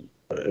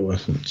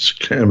 It's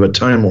kind of a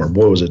time warp.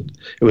 What was it?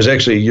 It was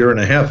actually a year and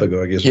a half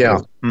ago, I guess. Yeah.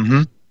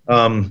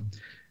 Mm-hmm.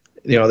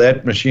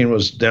 That machine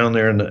was down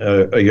there in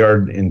a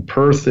yard in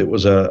Perth. It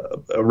was a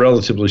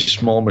relatively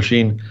small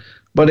machine,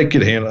 but it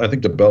could handle. I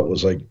think the belt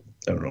was like,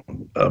 I don't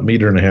know, a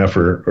meter and a half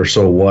or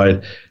so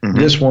wide. Mm-hmm.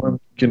 This one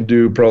can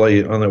do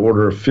probably on the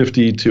order of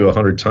 50 to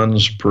 100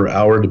 tons per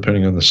hour,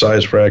 depending on the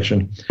size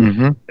fraction,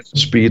 and the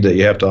speed that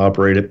you have to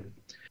operate it.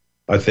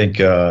 I think,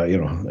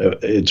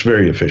 it's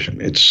very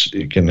efficient.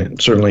 It can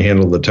certainly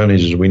handle the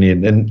tonnages we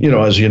need. And,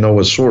 as you know,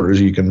 with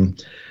sorters, you can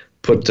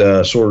put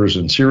sorters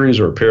in series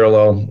or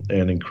parallel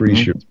and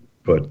increase your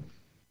throughput.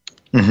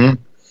 Mm-hmm.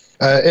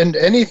 And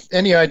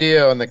any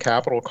idea on the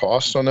capital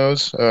cost on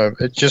those?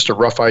 It's just a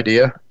rough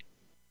idea.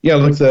 Yeah,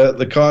 look,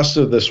 the cost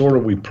of the sorter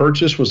we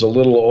purchased was a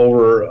little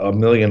over $1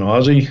 million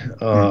Aussie.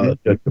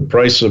 The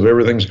price of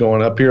everything's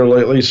going up here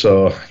lately,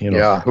 so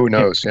Yeah, who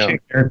knows? Yeah,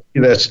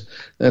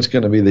 that's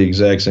going to be the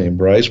exact same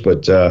price,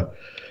 but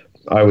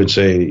I would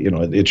say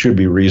it should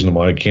be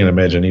reasonable. I can't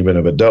imagine even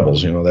if it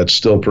doubles. That's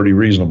still pretty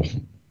reasonable.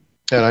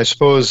 And I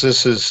suppose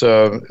this is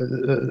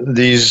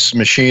these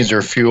machines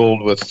are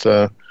fueled with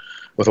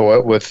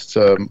oil,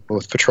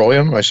 with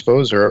petroleum, I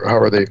suppose, or how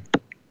are they?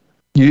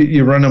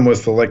 You run them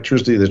with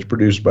electricity that's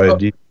produced by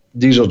a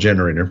diesel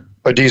generator.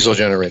 A diesel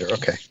generator.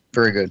 Okay,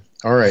 very good.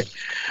 All right.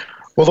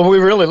 Well,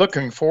 we're really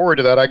looking forward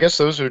to that. I guess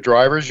those are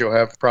drivers. You'll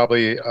have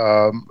probably,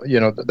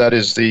 that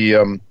is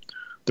the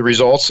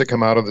results that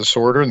come out of the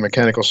sorter. The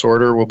mechanical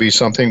sorter will be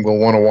something we'll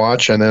want to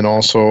watch, and then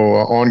also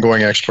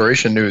ongoing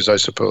exploration news, I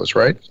suppose,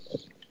 right?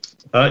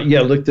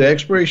 Yeah, look, the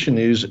exploration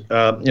news,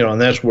 and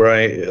that's where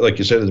I, like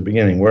you said at the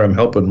beginning, where I'm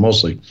helping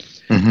mostly.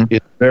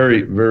 It's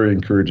very, very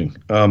encouraging.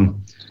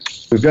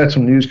 We've got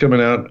some news coming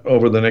out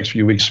over the next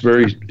few weeks,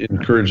 very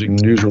encouraging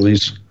news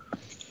release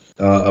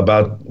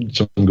about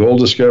some gold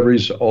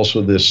discoveries.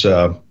 Also this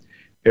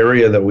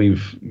area that we're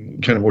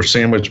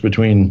sandwiched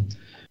between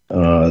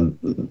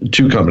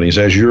two companies,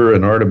 Azure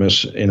and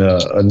Artemis, in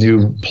a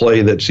new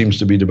play that seems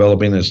to be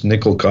developing that's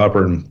nickel,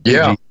 copper, and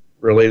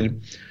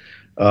related.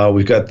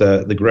 We've got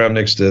the ground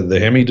next to the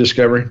Hemi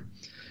discovery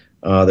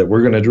that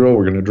we're going to drill.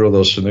 We're going to drill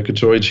those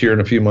silicotoids here in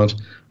a few months.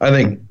 I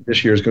think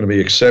this year is going to be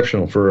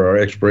exceptional for our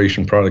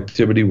exploration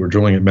productivity. We're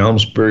drilling at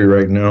Malmesbury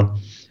right now.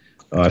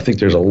 I think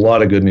there's a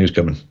lot of good news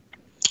coming.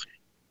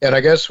 And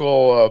I guess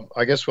we'll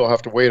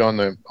have to wait on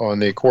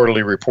the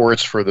quarterly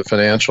reports for the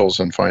financials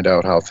and find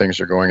out how things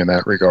are going in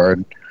that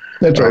regard.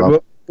 That's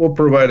right. We'll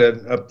provide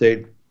an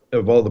update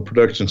of all the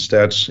production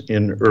stats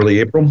in early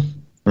April.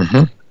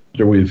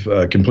 After we've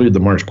completed the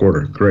March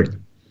quarter. Correct.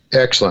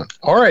 Excellent.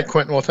 All right,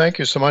 Quentin. Well, thank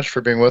you so much for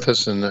being with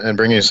us and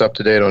bringing us up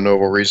to date on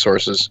Novo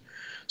Resources.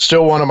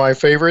 Still one of my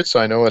favorites.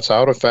 I know it's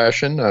out of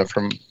fashion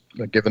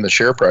given the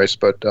share price,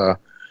 but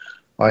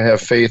I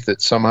have faith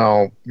that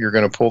somehow you're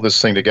going to pull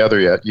this thing together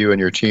yet, you and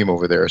your team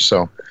over there.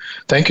 So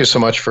thank you so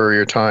much for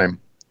your time.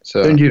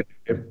 Thank you.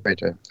 Great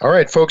day. All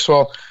right, folks.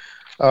 Well,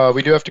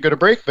 we do have to go to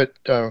break, but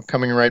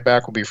coming right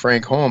back will be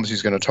Frank Holmes.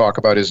 He's going to talk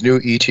about his new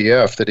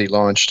ETF that he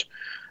launched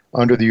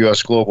under the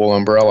U.S. Global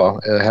umbrella,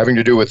 having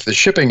to do with the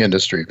shipping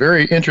industry.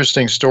 Very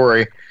interesting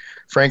story.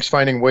 Frank's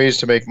finding ways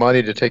to make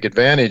money to take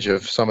advantage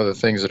of some of the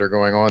things that are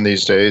going on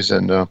these days,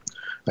 and I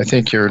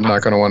think you're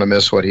not going to want to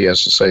miss what he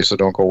has to say, so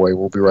don't go away.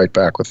 We'll be right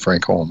back with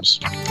Frank Holmes.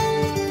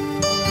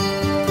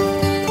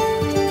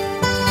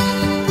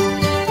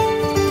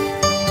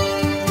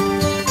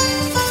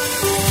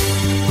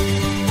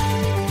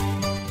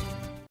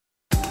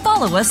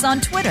 Follow us on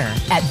Twitter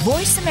at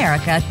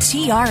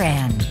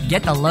VoiceAmericaTRN.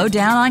 Get the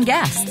lowdown on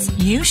guests,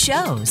 new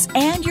shows,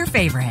 and your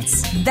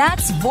favorites.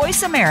 That's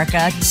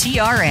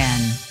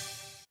VoiceAmericaTRN.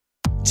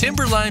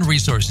 Timberline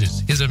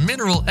Resources is a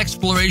mineral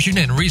exploration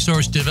and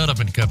resource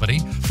development company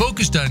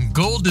focused on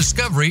gold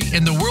discovery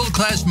in the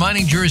world-class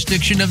mining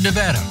jurisdiction of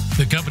Nevada.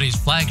 The company's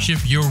flagship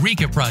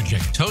Eureka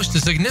project hosts a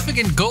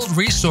significant gold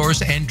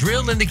resource and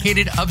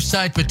drill-indicated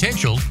upside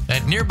potential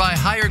at nearby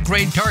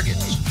higher-grade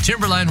targets.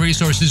 Timberline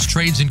Resources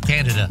trades in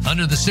Canada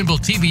under the symbol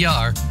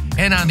TBR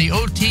and on the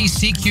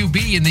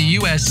OTCQB in the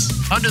U.S.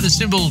 under the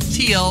symbol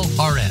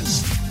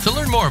TLRS. To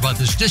learn more about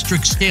this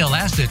district-scale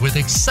asset with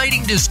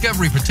exciting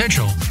discovery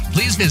potential,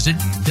 please visit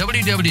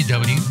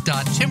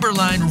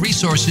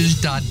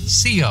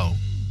www.timberlineresources.co.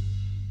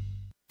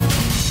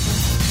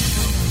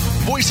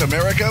 Voice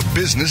America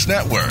Business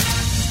Network,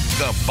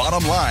 the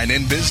bottom line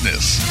in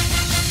business.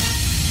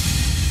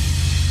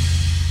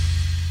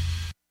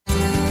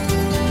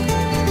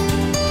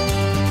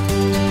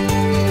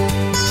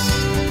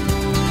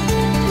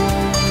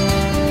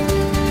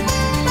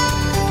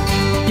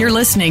 You're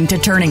listening to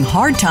Turning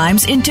Hard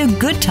Times into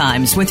Good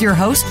Times with your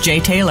host, Jay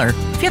Taylor.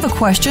 If you have a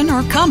question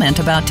or comment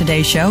about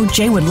today's show,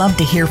 Jay would love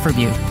to hear from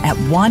you at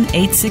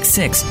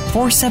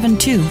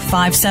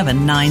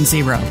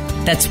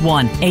 1-866-472-5790. That's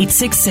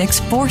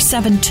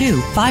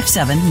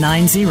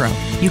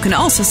 1-866-472-5790. You can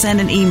also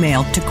send an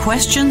email to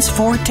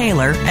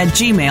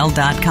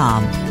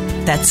questionsfortaylor@gmail.com.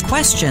 That's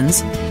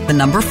questions, the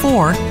number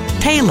 4,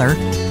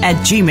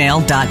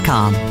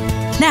 Taylor@gmail.com.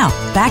 Now,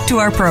 back to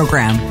our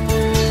program.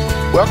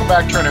 Welcome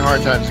back, Turning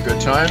Hard Times to Good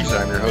Times.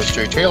 I'm your host,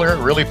 Jay Taylor.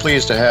 Really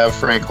pleased to have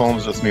Frank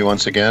Holmes with me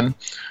once again.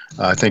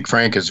 I think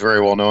Frank is very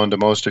well known to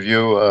most of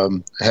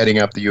you, heading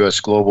up the U.S.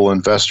 Global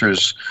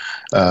Investors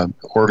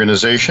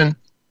organization.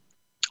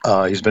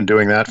 He's been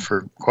doing that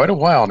for quite a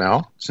while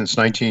now, since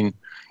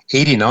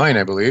 1989,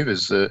 I believe,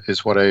 is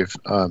what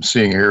I'm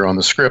seeing here on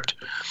the script.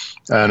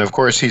 And, of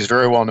course, he's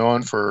very well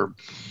known for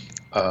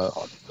a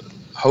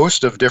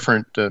host of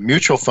different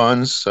mutual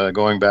funds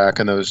going back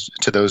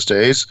to those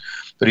days.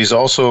 But he's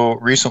also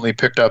recently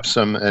picked up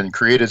some and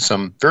created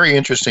some very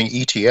interesting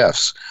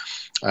ETFs.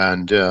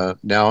 And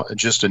now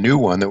just a new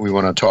one that we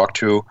want to talk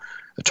to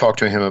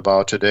him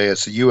about today.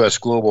 It's the U.S.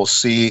 Global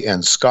Sea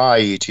and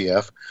Sky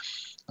ETF.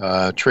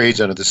 Trades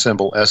under the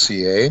symbol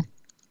SEA.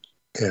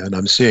 And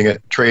I'm seeing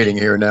it trading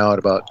here now at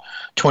about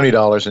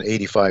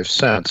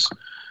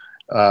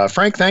 $20.85.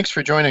 Frank, thanks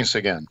for joining us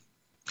again.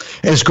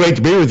 It's great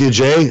to be with you,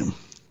 Jay.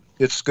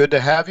 It's good to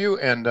have you.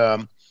 And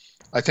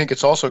I think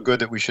it's also good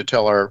that we should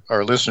tell our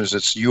listeners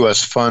it's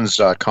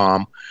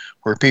usfunds.com,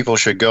 where people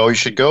should go. You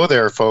should go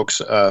there,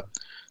 folks.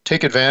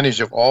 Take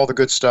advantage of all the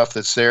good stuff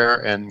that's there,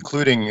 and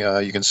including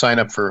you can sign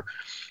up for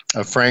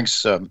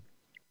Frank's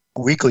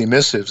weekly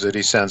missives that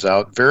he sends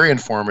out. Very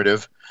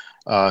informative,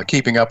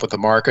 keeping up with the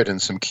market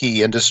and some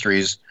key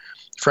industries.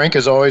 Frank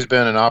has always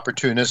been an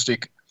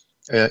opportunistic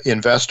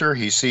investor.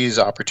 He sees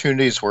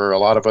opportunities where a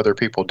lot of other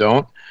people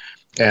don't.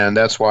 And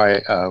that's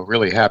why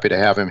really happy to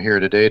have him here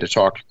today to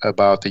talk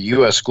about the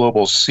U.S.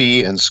 Global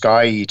Sea and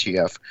Sky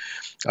ETF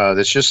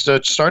that's just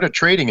started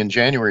trading in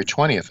January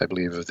 20th, I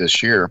believe, of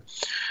this year.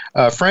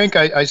 Frank,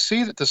 I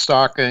see that the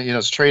stock,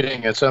 is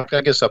trading. It's up,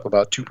 I guess, up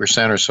about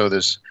 2% or so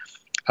this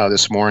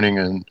morning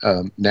and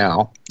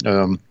now.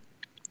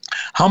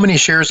 How many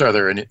shares are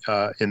there in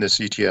this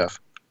ETF?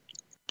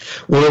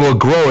 Well, it will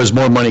grow as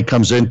more money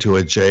comes into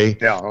it, Jay.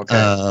 Yeah. Okay.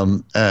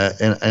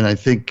 And I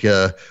think.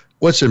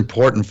 what's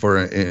important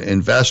for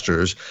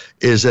investors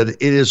is that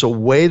it is a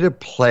way to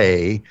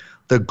play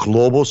the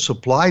global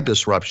supply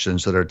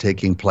disruptions that are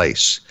taking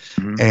place.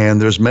 Mm-hmm.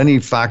 And there's many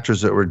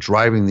factors that were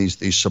driving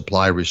these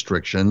supply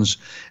restrictions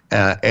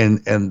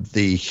and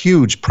the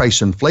huge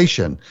price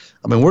inflation.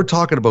 I mean, we're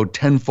talking about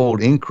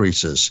tenfold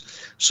increases.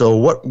 So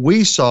what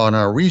we saw in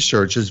our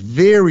research is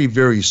very,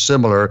 very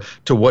similar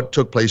to what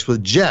took place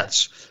with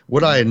jets.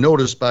 What I had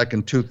noticed back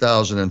in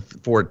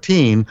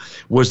 2014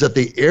 was that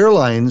the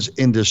airlines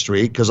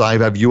industry, because I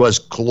have U.S.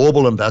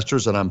 global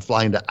investors and I'm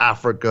flying to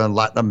Africa and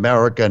Latin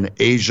America and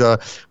Asia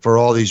for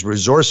all these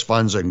resource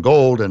funds and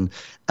gold, and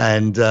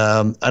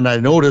I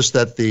noticed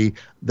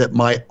that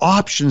my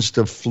options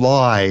to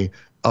fly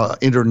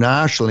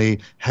internationally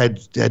had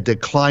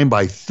declined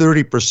by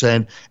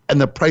 30%,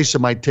 and the price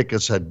of my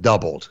tickets had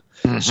doubled.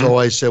 Mm-hmm. So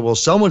I said, well,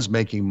 someone's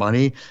making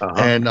money,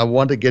 and I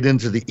want to get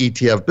into the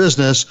ETF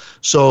business.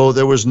 So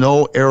there was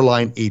no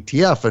airline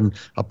ETF. And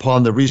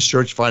upon the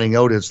research finding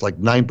out it's like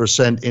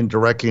 9%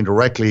 indirectly and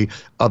directly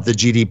of the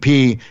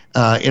GDP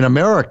in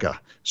America.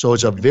 So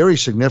it's a very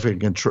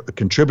significant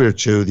contributor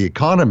to the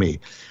economy.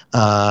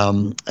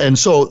 And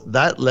so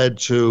that led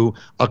to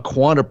a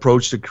quant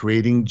approach to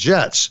creating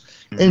jets.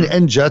 Mm-hmm.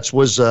 And jets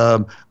was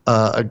a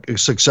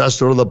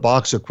success out of the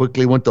box. It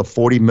quickly went to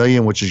 40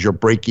 million, which is your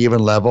break-even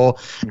level.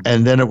 Mm-hmm.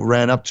 And then it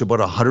ran up to about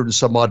 100 and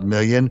some odd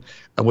million.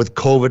 And with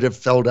COVID, it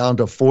fell down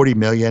to 40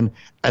 million.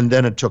 And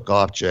then it took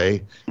off,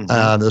 Jay.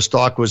 Mm-hmm. The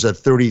stock was at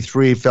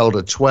 33, fell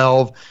to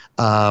 12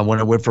 when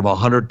it went from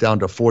 100 down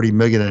to 40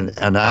 million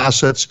in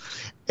assets.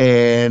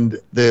 And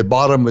the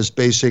bottom was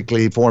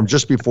basically formed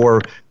just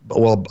before,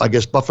 well, I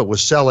guess Buffett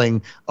was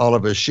selling all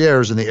of his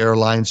shares in the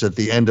airlines at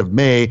the end of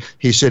May.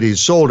 He said he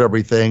sold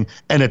everything,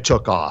 and it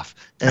took off.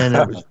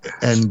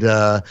 And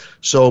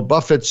so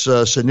Buffett's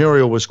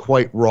scenario was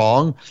quite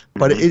wrong.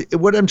 But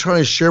what I'm trying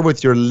to share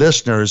with your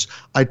listeners,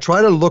 I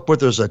try to look where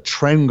there's a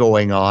trend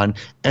going on,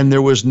 and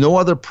there was no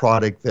other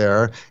product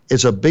there.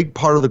 It's a big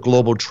part of the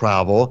global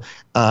travel.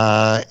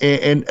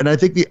 And I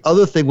think the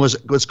other thing was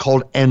what's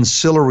called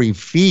ancillary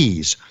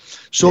fees.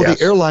 So the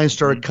airlines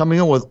started coming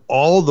up with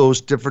all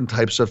those different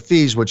types of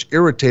fees, which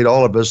irritate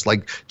all of us,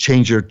 like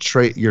change your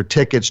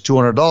tickets,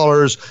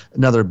 $200,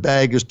 another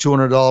bag is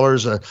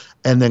 $200,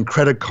 and then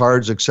credit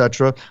cards,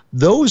 etc.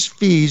 Those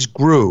fees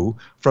grew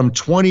from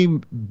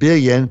 $20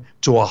 billion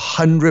to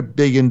 $100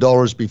 billion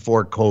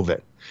before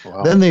COVID.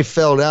 Wow. Then they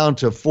fell down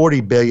to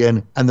 $40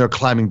 billion, and they're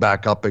climbing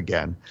back up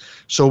again.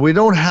 So we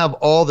don't have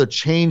all the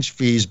change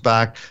fees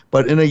back,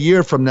 but in a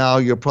year from now,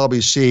 you'll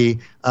probably see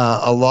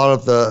a lot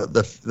of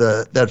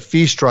that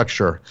fee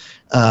structure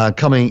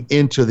coming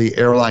into the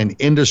airline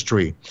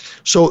industry.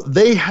 So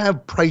they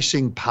have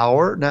pricing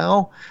power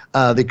now.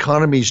 The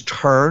economy's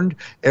turned.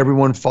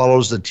 Everyone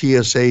follows the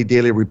TSA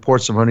daily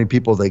reports of how many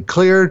people they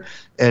cleared.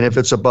 And if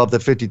it's above the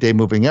 50-day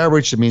moving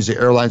average, it means the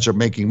airlines are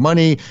making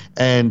money.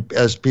 And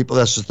as people,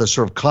 that's the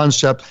sort of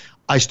concept.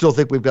 I still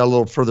think we've got a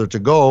little further to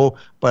go,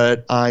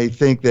 but I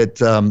think that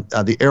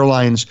the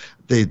airlines,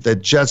 the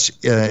Jets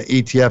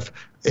ETF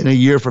in a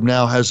year from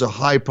now has a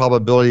high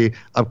probability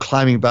of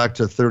climbing back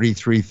to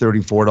 $33,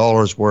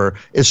 $34 where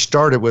it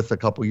started with a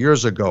couple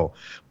years ago.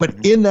 But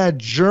in that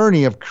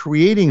journey of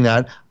creating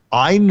that,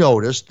 I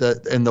noticed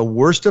that in the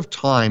worst of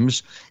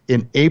times,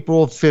 in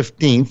April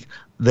 15th,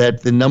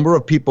 that the number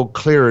of people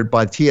cleared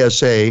by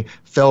TSA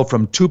fell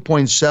from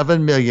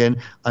 2.7 million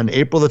on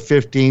April the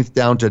 15th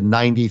down to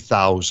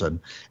 90,000.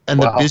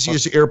 And the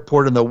busiest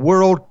airport in the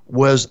world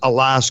was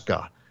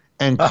Alaska.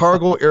 And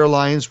cargo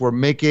airlines were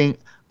making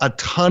a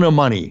ton of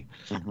money.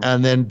 Mm-hmm.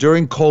 And then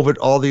during COVID,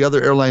 all the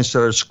other airlines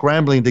started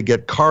scrambling to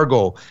get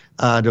cargo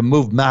to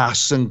move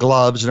masks and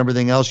gloves and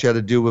everything else you had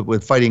to do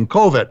with fighting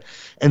COVID.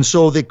 And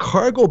so the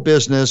cargo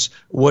business,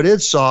 what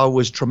it saw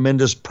was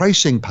tremendous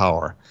pricing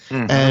power.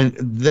 Mm-hmm. And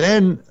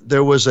then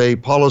there was a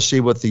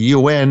policy with the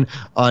UN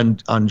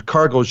on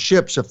cargo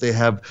ships, if they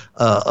have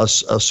a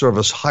sort of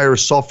a higher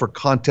sulfur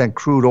content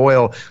crude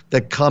oil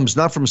that comes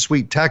not from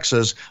Sweet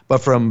Texas, but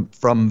from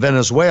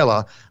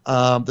Venezuela,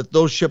 that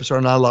those ships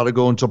are not allowed to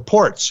go into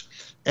ports.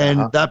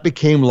 And that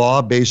became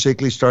law,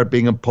 basically started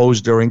being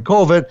imposed during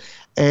COVID.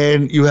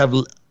 And you have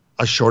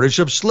a shortage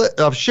of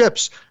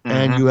ships,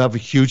 and you have a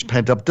huge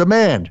pent-up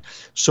demand.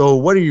 So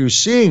what are you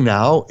seeing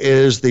now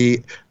is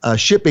the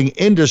shipping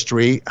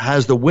industry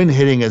has the wind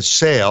hitting its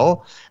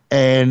sail,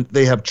 and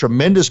they have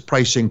tremendous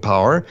pricing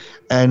power.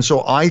 And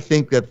so I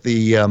think that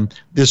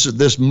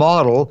this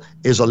model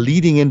is a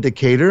leading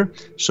indicator.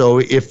 So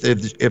if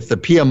the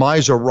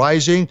PMIs are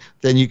rising,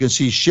 then you can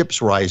see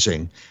ships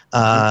rising.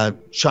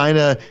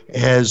 China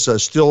has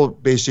still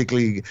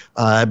basically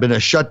been a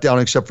shutdown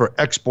except for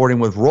exporting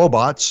with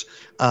robots.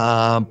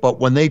 But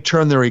when they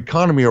turn their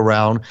economy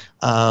around,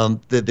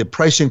 the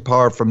pricing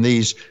power from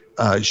these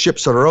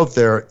ships that are out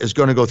there is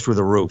going to go through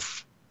the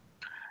roof.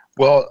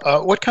 Well,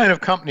 what kind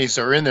of companies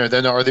are in there?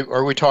 Then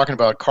are we talking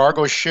about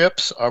cargo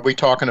ships? Are we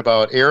talking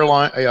about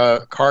airline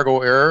cargo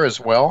air as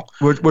well?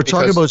 We're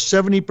talking about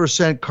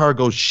 70%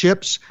 cargo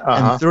ships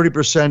and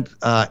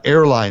 30%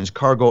 airlines,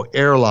 cargo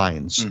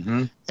airlines.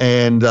 Mm-hmm.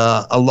 And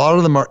a lot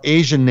of them are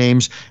Asian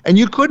names, and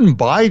you couldn't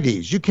buy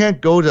these. You can't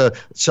go to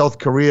South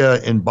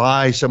Korea and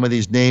buy some of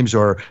these names,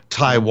 or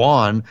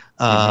Taiwan,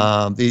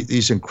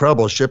 these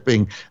incredible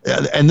shipping,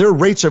 and their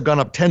rates have gone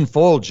up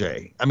tenfold,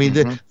 Jay. I mean,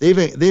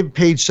 they've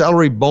paid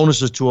salary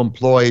bonuses to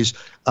employees,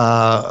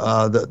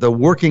 the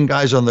working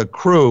guys on the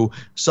crew,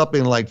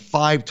 something like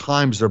 5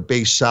 times their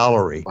base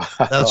salary.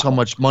 That's how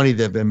much money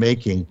they've been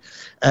making.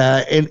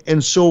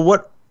 And so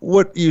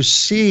what you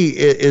see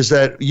is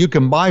that you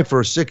can buy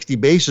for 60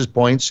 basis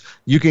points,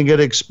 you can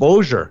get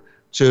exposure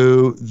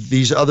to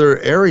these other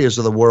areas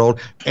of the world.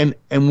 And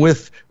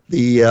with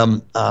the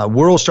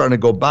world starting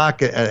to go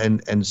back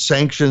and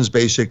sanctions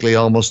basically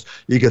almost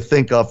you could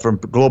think of from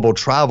global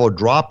travel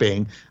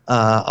dropping,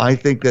 I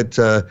think that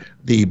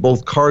the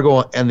both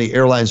cargo and the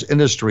airlines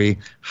industry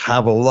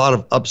have a lot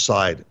of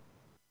upside.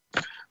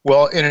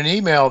 Well, in an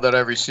email that I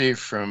received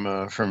from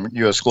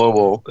US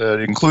Global, it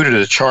included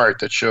a chart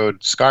that showed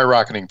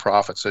skyrocketing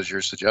profits, as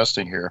you're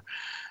suggesting here,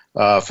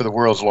 for the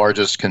world's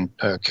largest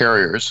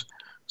carriers,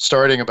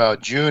 starting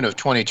about June of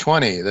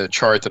 2020, the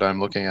chart that I'm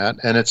looking at.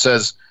 And it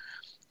says,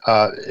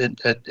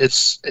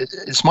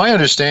 it's my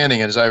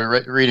understanding, as I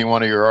was reading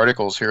one of your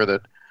articles here,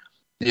 that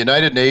the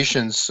United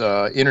Nations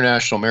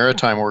International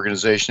Maritime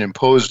Organization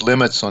imposed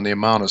limits on the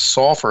amount of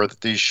sulfur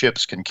that these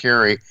ships can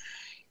carry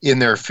in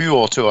their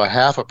fuel to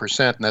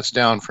 0.5%, and that's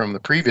down from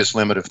the previous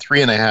limit of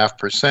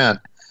 3.5%.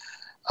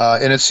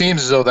 And it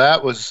seems as though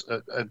that was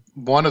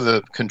one of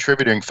the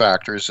contributing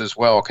factors as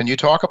well. Can you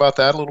talk about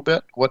that a little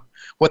bit?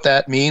 What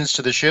that means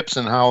to the ships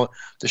and how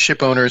the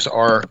ship owners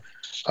are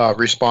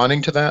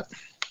responding to that?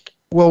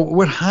 Well,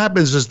 what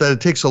happens is that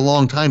it takes a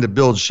long time to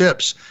build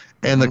ships,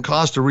 and the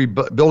cost of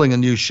rebuilding a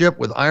new ship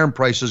with iron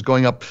prices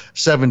going up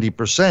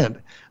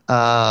 70%,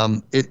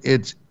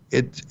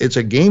 it's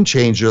a game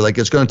changer. Like,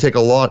 it's going to take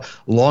a lot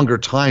longer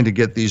time to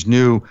get these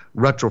new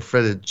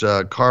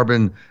retrofitted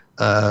carbon,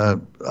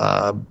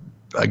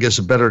 I guess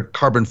a better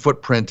carbon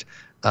footprint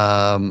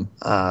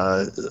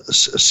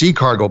sea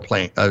cargo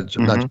plane,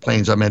 not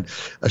planes, I meant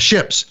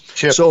ships.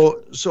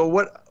 So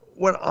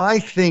what I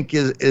think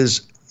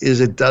is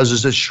it does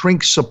is it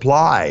shrinks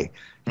supply.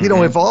 You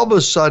know, if all of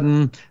a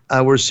sudden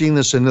we're seeing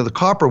this into the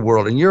copper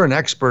world, and you're an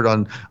expert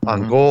on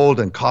gold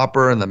and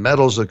copper and the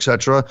metals,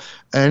 etc.,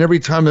 and every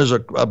time there's a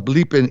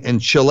bleep in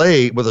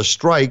Chile with a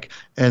strike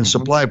and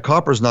supply of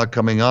copper is not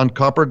coming on,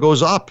 copper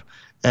goes up.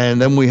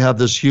 And then we have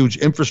this huge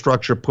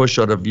infrastructure push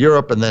out of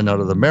Europe and then out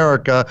of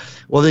America.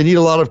 Well, they need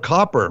a lot of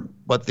copper,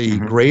 but the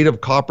grade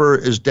of copper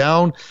is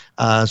down.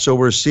 So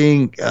we're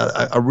seeing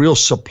a real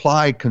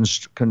supply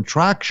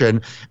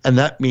contraction. And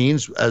that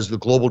means as the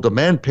global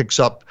demand picks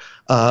up,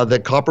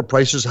 that copper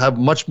prices have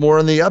much more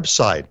on the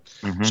upside.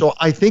 So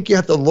I think you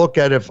have to look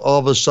at if all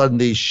of a sudden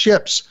there's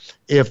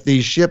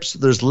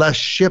less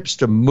ships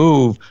to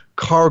move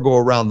cargo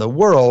around the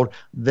world,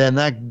 then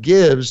that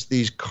gives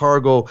these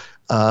cargo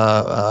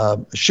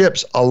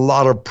ships a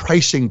lot of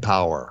pricing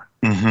power.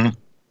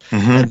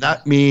 And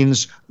that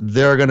means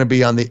they're going to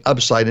be on the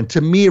upside. And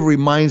to me, it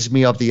reminds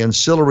me of the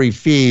ancillary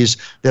fees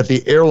that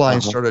the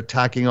airlines started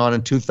tacking on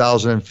in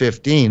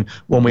 2015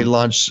 when we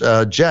launched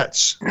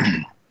jets.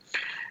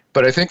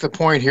 But I think the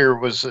point here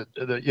was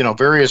that,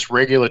 various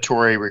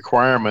regulatory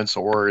requirements,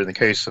 or in the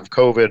case of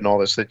COVID and all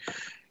this, that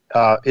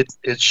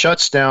it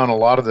shuts down a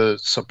lot of the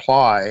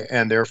supply,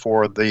 and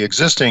therefore the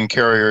existing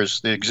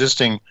carriers, the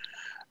existing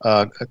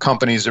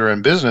companies that are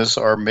in business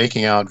are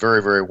making out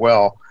very, very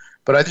well.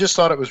 But I just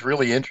thought it was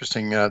really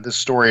interesting, this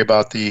story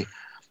about the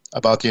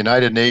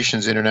United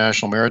Nations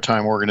International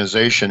Maritime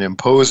Organization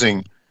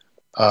imposing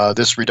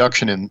this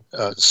reduction in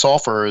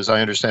sulfur, as I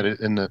understand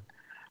it, in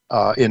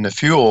the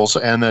fuels,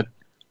 and that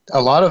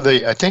a lot of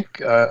I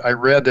think I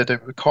read that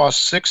it would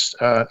cost $2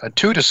 to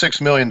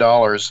 $6 million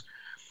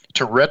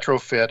to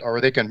retrofit,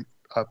 or they can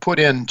put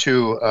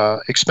into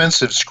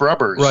expensive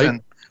scrubbers,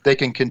 and they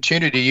can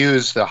continue to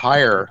use the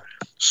higher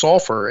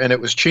sulfur, and it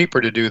was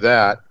cheaper to do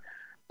that.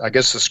 I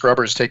guess the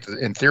scrubbers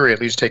in theory, at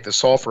least take the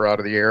sulfur out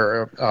of the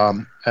air,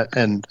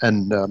 and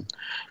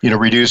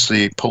reduce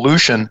the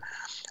pollution.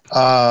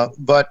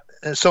 But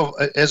so,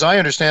 as I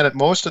understand it,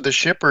 most of the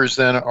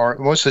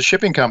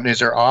shipping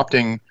companies are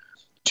opting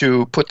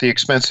to put the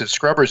expensive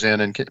scrubbers in,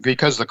 and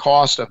because the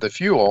cost of the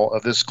fuel,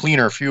 of this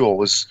cleaner fuel,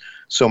 was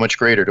so much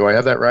greater. Do I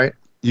have that right?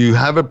 You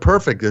have it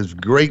perfect. It's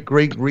great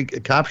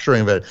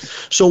recapturing of it.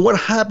 So what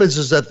happens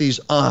is that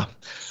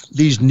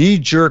these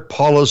knee-jerk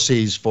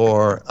policies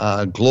for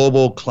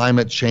global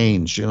climate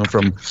change, and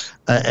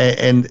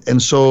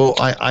so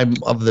I'm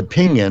of the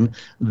opinion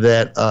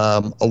that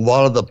a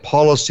lot of the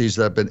policies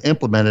that have been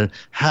implemented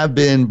have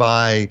been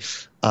by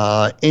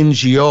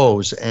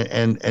NGOs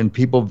and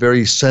people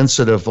very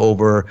sensitive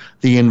over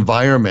the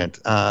environment,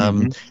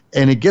 and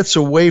it gets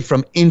away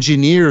from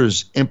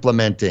engineers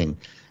implementing.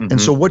 And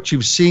so what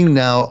you've seen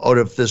now out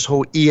of this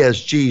whole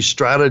ESG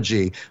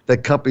strategy,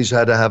 that companies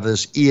had to have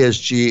this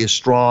ESG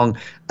strong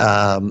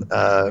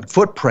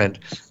footprint,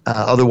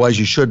 otherwise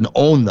you shouldn't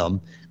own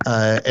them.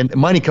 and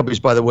mining companies,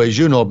 by the way, as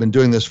you know, have been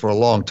doing this for a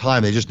long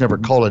time. They just never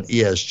call it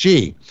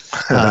ESG.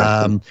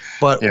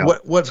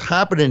 But what's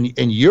happened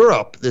in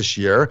Europe this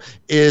year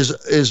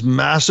is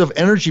massive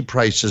energy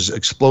prices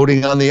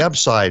exploding on the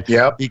upside.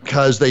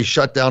 Because they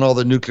shut down all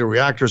the nuclear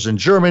reactors in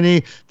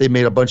Germany. They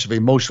made a bunch of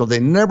emotional. They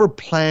never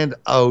planned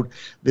out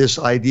this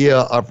idea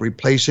of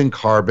replacing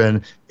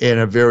carbon in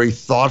a very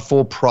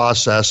thoughtful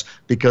process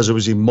because it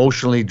was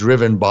emotionally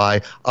driven by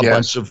a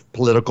bunch of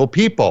political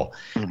people.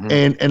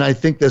 And I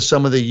think that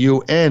some of the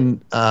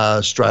UN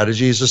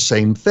strategy is the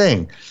same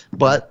thing.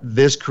 But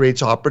this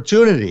creates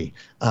opportunity.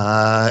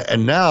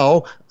 And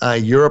now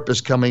Europe is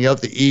coming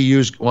out. The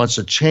EU wants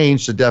to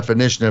change the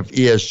definition of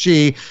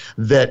ESG,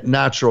 that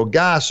natural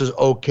gas is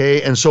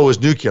okay, and so is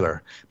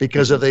nuclear.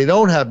 Because if they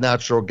don't have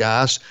natural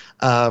gas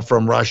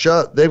from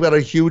Russia, they've got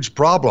a huge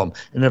problem.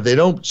 And if they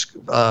don't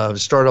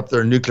start up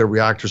their nuclear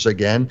reactors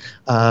again,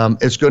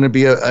 it's going to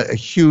be a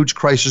huge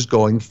crisis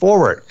going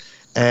forward.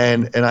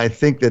 And I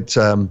think that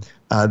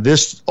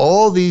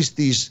all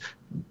these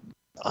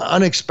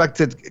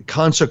unexpected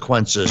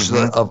consequences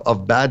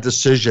of bad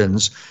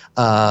decisions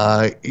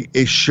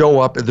show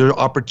up. There are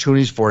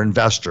opportunities for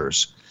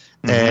investors.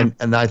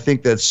 And I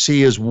think that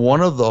C is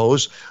one of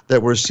those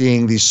that we're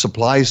seeing these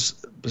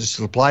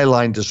supply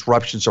line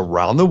disruptions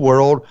around the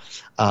world.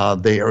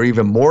 They are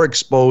even more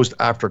exposed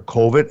after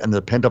COVID, and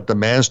the pent-up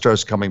demand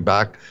starts coming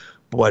back.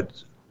 But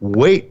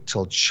wait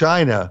till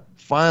China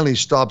finally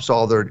stops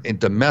all their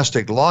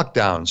domestic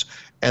lockdowns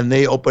and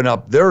they open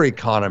up their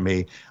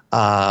economy.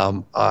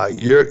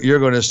 You're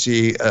going to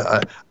see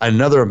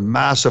another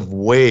massive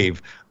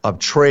wave of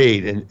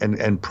trade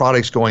and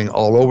products going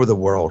all over the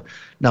world.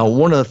 Now,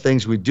 one of the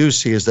things we do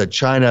see is that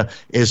China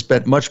has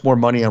spent much more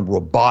money on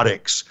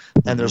robotics,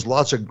 and there's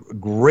lots of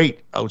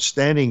great,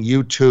 outstanding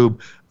YouTube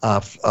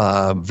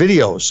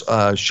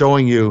videos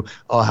showing you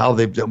how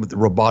they've done with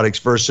robotics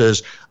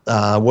versus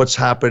what's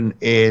happened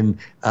in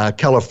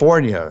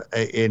California,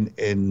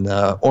 in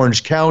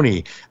Orange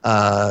County.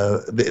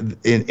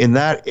 In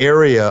that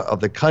area of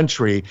the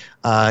country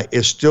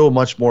is still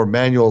much more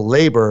manual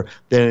labor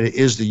than it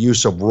is the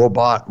use of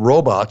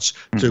robots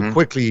to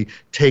quickly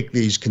take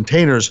these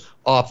containers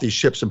off these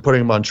ships and putting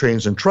them on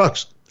trains and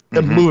trucks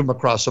and move them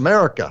across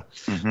America.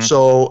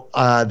 So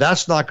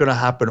that's not going to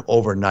happen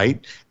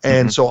overnight.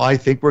 And so I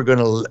think we're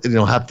going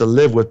to have to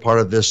live with part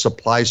of this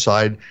supply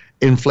side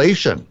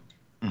inflation.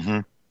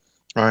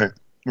 Right.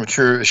 Well,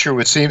 sure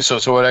would seem so.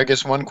 So I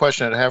guess one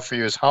question I have for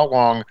you is, how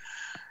long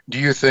do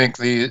you think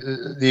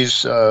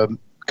these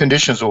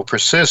conditions will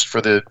persist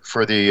for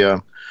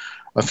the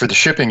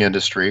shipping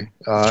industry?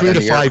 3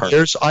 to 5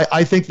 years.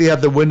 I think they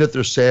have the wind at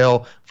their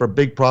sail for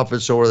big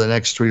profits over the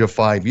next 3 to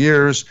 5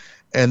 years.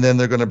 And then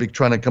they're going to be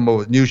trying to come up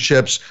with new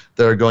ships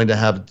that are going to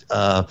have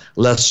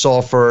less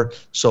sulfur.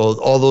 So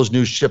all those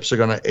new ships are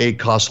going to,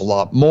 cost a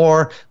lot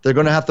more. They're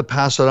going to have to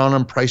pass it on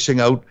and pricing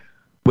out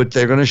what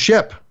they're going to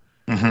ship.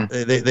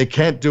 They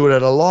can't do it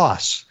at a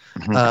loss.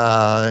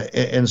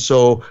 And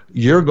so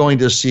you're going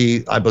to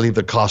see, I believe,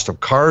 the cost of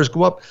cars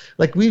go up.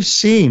 Like we've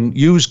seen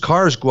used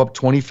cars go up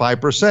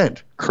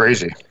 25%.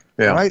 Crazy.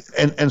 Yeah. Right.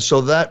 And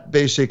so that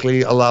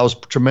basically allows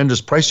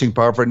tremendous pricing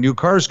power for new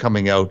cars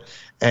coming out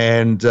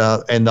and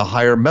the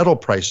higher metal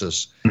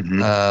prices.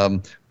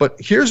 But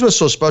here's what's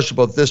so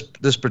special about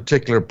this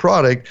particular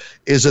product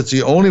is it's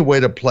the only way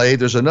to play.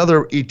 There's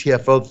another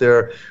ETF out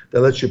there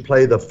that lets you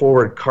play the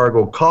forward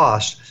cargo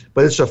cost,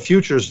 but it's a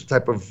futures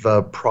type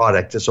of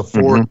product. It's a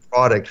forward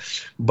product,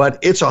 but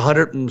it's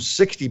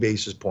 160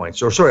 basis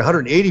points,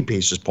 180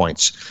 basis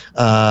points.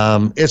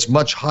 It's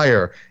much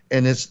higher.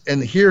 And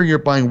here you're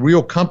buying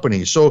real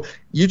companies. So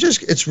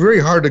it's very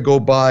hard to go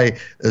buy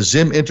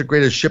Zim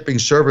Integrated Shipping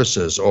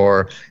Services,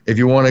 or if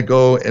you want to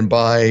go and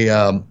buy,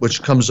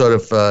 which comes out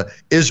of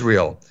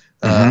Israel.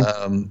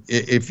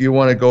 If you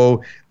want to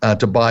go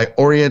to buy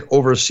Orient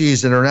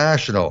Overseas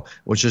International,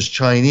 which is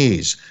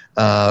Chinese,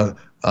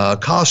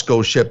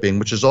 Costco Shipping,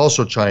 which is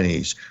also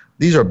Chinese.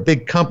 These are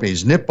big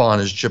companies.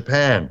 Nippon is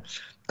Japan.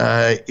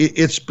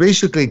 It's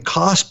basically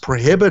cost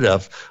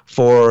prohibitive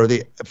for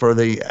the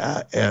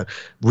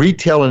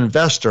retail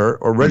investor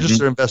or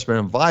registered investment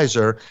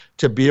advisor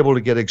to be able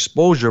to get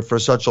exposure for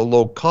such a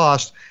low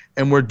cost.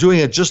 And we're doing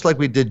it just like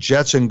we did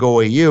Jets and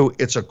GoAU.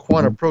 It's a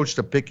quant approach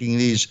to picking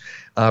these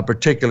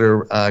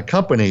particular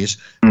companies.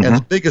 And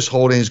the biggest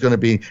holding is going to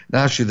be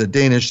naturally the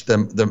Danish. The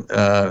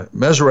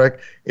Maersk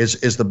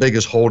is the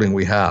biggest holding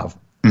we have.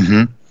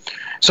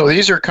 So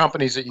these are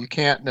companies that you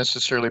can't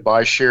necessarily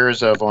buy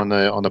shares of on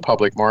the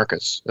public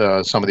markets.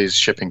 Some of these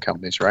shipping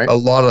companies, right? A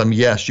lot of them,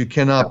 yes. You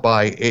cannot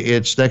buy.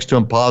 It's next to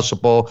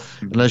impossible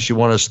unless you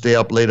want to stay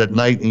up late at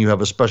night and you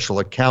have a special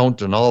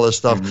account and all this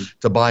stuff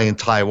to buy in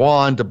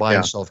Taiwan, to buy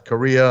in South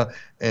Korea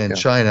and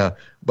China.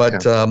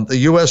 But the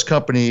U.S.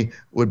 company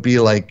would be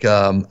like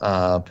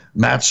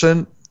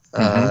Matson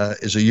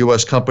is a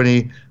U.S.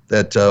 company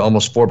that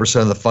almost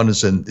 4% of the fund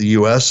is in the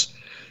U.S.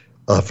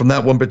 From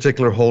that one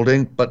particular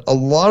holding, but a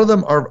lot of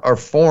them are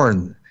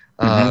foreign.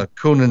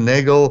 Kuehne +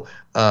 Nagel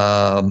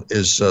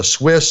is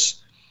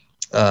Swiss.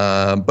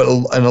 and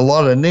a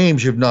lot of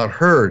names you've not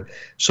heard.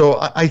 So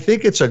I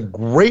think it's a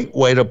great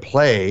way to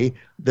play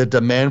the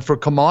demand for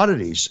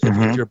commodities.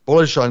 If you're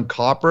bullish on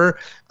copper,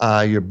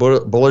 you're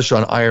bullish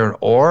on iron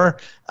ore,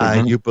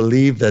 you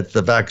believe that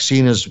the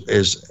vaccine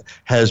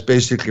has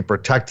basically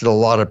protected a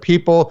lot of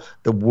people.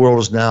 The world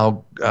is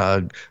now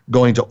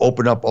going to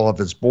open up all of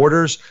its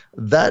borders.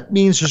 That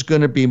means there's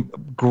going to be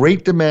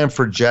great demand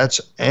for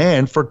jets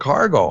and for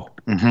cargo.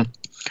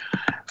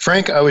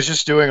 Frank, I was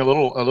just doing a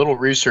little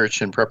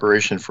research in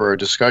preparation for our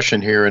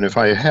discussion here, and if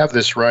I have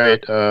this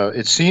right,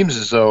 it seems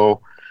as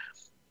though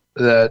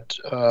that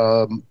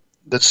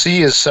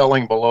C is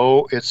selling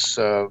below its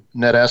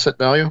net asset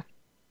value.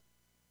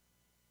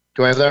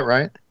 Do I have that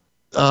right?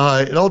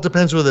 It all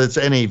depends what its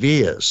NAV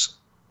is.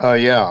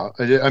 Yeah.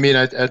 I mean,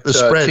 at the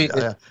spread.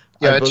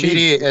 At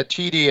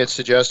TD, it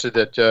suggested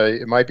that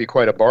it might be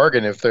quite a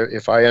bargain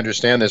if I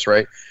understand this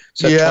right.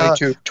 It's a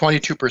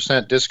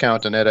 22%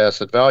 discount to net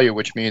asset value,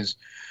 which means,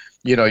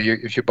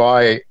 if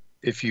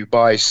you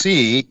buy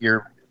C,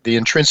 the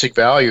intrinsic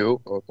value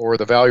or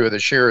the value of the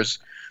shares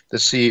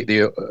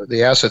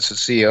the assets that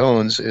C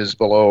owns is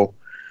below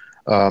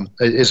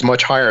is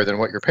much higher than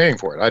what you're paying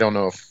for it. I don't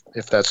know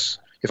if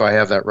I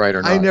have that right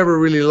or not. I never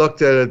really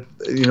looked at it.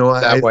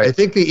 I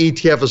think the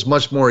ETF is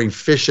much more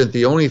efficient.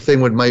 The only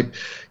thing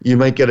you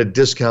might get a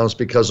discount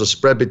because of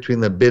spread between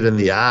the bid and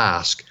the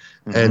ask.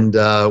 And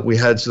we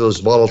had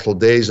those volatile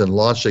days in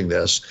launching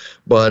this.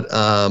 But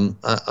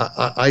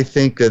I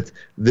think that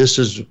this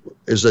is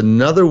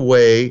another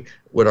way.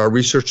 What our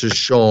research has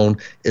shown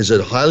is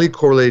it highly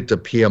correlated to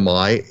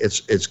PMI.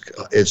 It's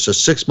a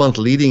 6-month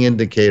leading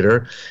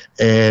indicator,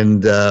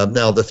 and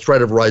now the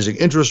threat of rising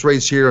interest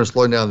rates here and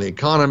slowing down the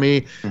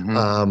economy.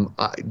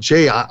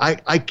 Jay,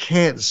 I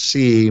can't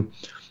see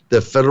the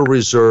Federal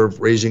Reserve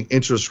raising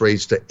interest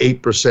rates to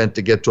 8%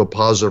 to get to a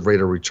positive rate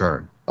of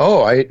return.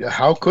 Oh,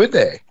 how could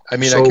they? I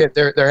mean,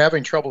 they're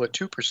having trouble at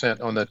 2%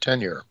 on the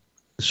 10-year.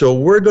 So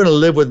we're going to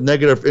live with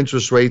negative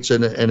interest rates,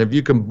 and if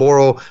you can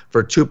borrow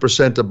for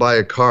 2% to buy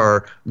a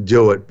car,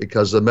 do it,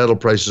 because the metal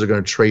prices are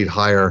going to trade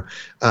higher.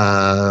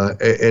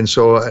 And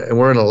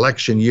we're in an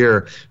election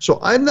year. So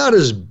I'm not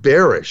as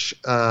bearish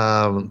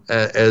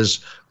as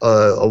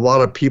a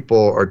lot of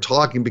people are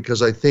talking,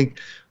 because I think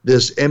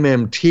this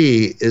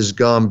MMT is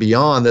gone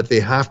beyond that. They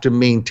have to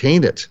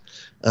maintain it.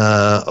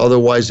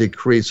 Otherwise, they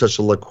create such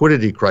a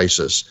liquidity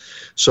crisis.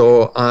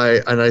 So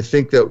I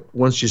think that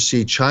once you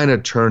see China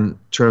turn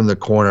the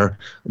corner,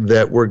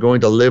 that we're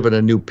going to live in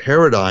a new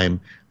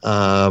paradigm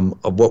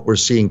of what we're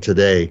seeing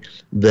today,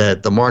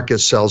 that the market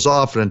sells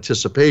off in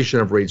anticipation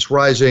of rates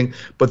rising,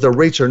 but the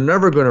rates are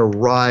never going to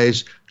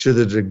rise to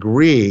the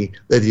degree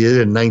that they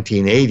did in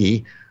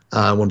 1980.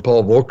 When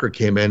Paul Volcker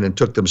came in and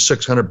took them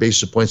 600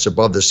 basis points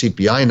above the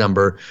CPI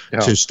number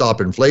to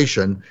stop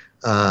inflation.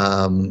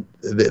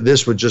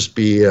 This would just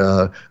be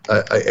a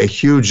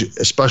huge,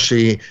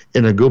 especially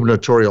in a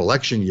gubernatorial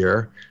election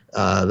year.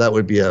 That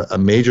would be a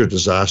major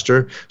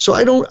disaster. So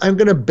I'm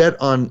going to bet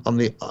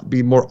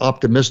be more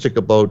optimistic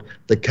about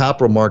the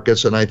capital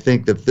markets, and I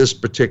think that this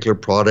particular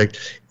product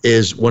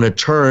is, when it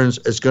turns,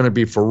 it's going to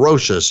be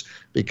ferocious,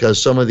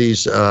 because some of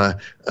these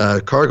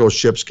cargo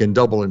ships can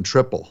double and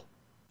triple.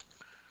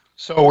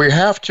 So we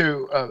have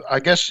to,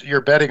 I guess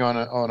you're betting on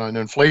an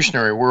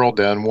inflationary world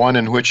then, one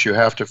in which you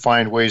have to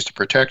find ways to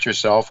protect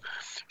yourself.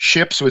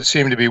 Ships would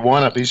seem to be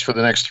one, at least for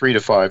the next 3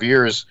 to 5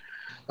 years.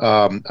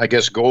 I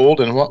guess gold.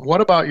 And what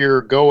about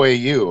your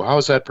GOAU? How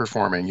is that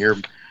performing?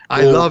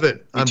 I love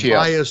it. I'm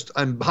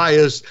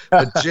biased.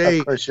 But Jay,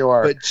 of course you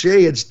are. But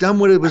Jay, it's done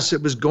what it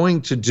was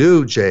going to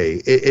do,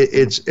 Jay.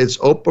 It's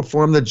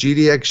outperformed the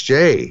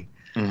GDXJ.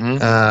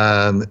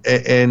 And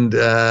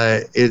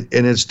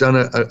it's done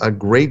a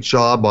great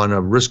job on a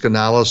risk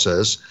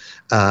analysis.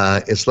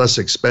 It's less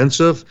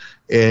expensive,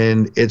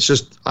 and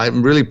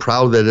I'm really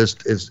proud that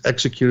it's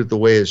executed the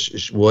way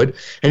it would.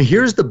 And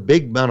here's the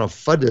big amount of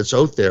FUD that's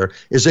out there,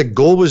 is that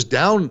gold was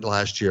down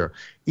last year.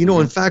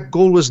 In fact,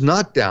 gold was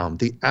not down.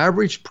 The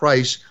average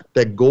price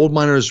that gold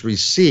miners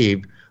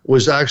received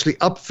was actually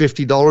up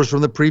 $50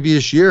 from the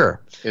previous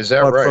year. Is that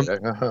right?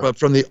 But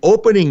from the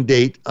opening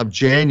date of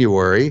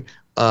January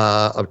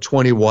of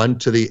 21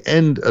 to the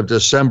end of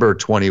December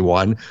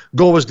 21,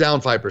 gold was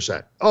down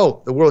 5%.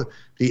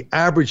 The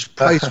average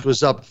price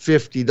was up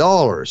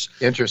 $50.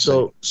 Interesting.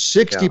 So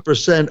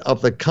 60%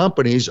 of the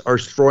companies are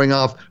throwing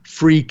off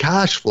free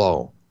cash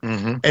flow.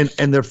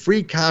 And the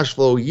free cash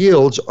flow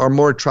yields are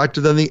more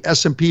attractive than the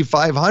S&P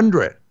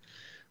 500.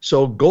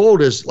 So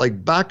gold is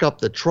like back up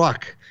the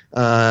truck.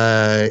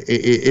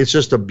 It's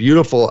just a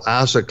beautiful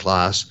asset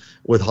class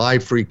with high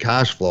free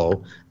cash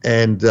flow,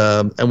 and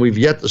we've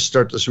yet to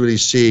start to really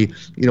see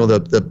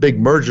the big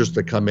mergers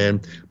to come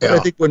in. But I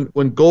think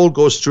when gold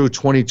goes through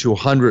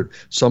 2,200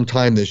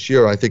 sometime this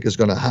year, I think is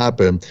going to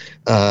happen.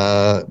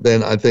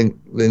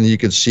 Then you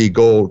could see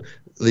gold,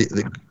 the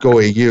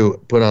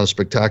GOAU, put on a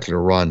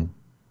spectacular run.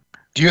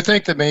 Do you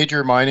think the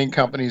major mining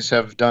companies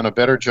have done a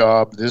better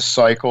job this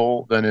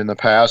cycle than in the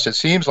past? It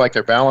seems like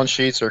their balance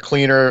sheets are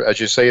cleaner. As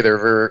you say,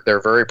 they're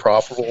very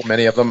profitable,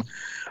 many of them.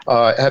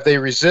 Have they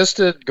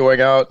resisted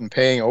going out and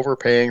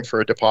overpaying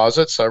for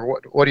deposits?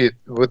 What do you,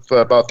 with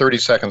about 30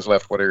 seconds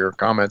left, what are your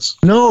comments?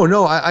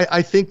 No,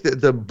 I think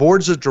that the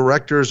boards of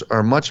directors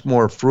are much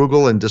more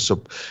frugal and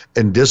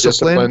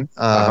disciplined.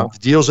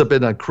 Deals have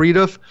been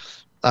accretive.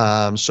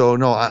 So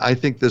no, I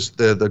think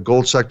the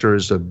gold sector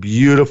is a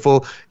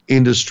beautiful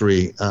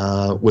industry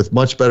with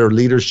much better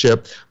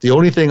leadership. The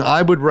only thing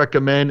I would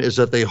recommend is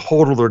that they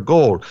hodl their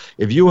gold.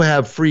 If you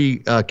have free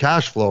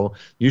cash flow,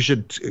 you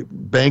should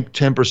bank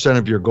 10%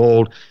 of your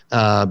gold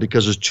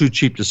because it's too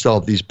cheap to sell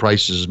at these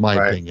prices, is my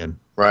opinion.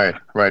 Right.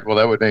 Well,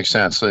 that would make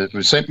sense. It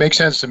would make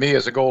sense to me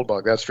as a gold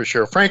bug, that's for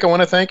sure. Frank, I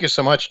want to thank you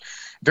so much.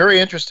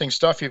 Very interesting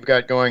stuff you've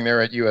got going there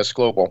at US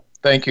Global.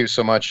 Thank you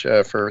so much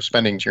for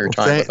spending your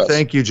time with us.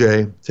 Thank you,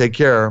 Jay. Take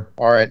care.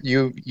 All right.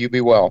 You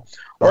be well.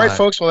 All right,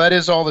 folks. Well, that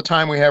is all the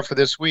time we have for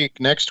this week.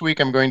 Next week,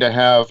 I'm going to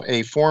have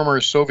a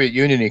former Soviet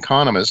Union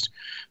economist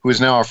who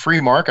is now a free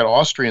market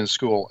Austrian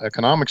school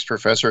economics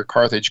professor at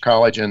Carthage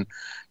College in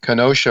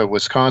Kenosha,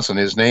 Wisconsin.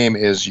 His name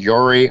is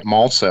Yuri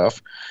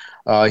Maltsev.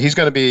 He's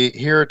going to be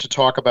here to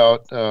talk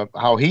about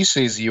how he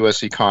sees the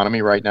U.S.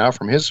 economy right now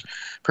from his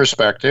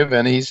perspective,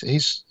 and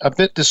he's a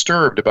bit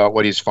disturbed about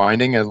what he's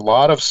finding, and a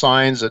lot of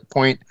signs that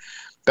point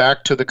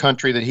back to the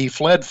country that he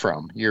fled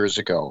from years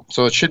ago.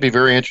 So it should be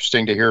very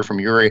interesting to hear from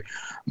Yuri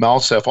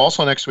Maltsev.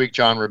 Also next week,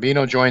 John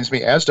Rubino joins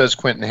me, as does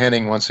Quentin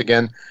Henning. Once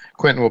again,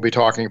 Quentin will be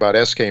talking about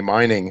SK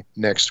Mining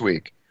next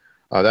week.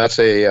 That's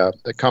the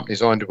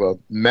company's onto a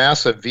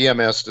massive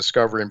VMS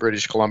discovery in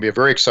British Columbia.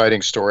 Very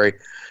exciting story.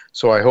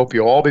 So I hope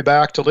you'll all be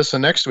back to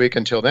listen next week.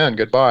 Until then,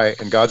 goodbye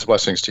and God's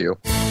blessings to you.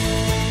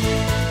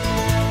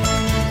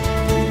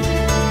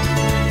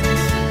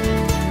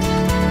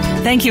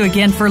 Thank you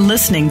again for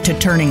listening to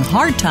Turning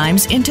Hard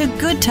Times into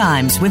Good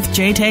Times with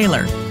Jay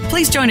Taylor.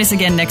 Please join us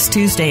again next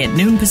Tuesday at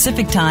noon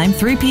Pacific Time,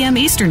 3 p.m.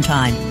 Eastern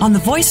Time on the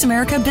Voice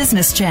America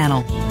Business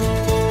Channel.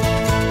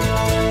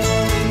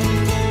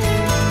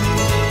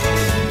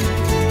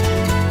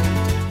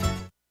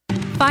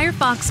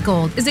 Firefox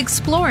Gold is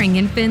exploring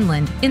in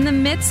Finland in the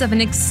midst of an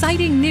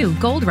exciting new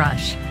gold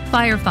rush.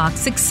 Firefox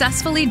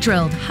successfully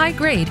drilled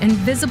high-grade and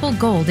visible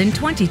gold in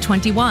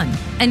 2021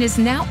 and is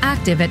now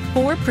active at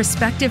 4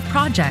 prospective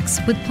projects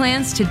with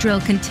plans to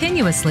drill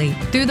continuously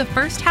through the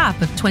first half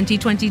of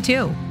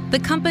 2022. The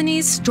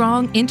company's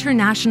strong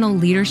international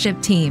leadership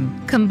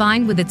team,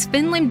 combined with its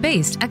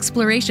Finland-based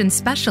exploration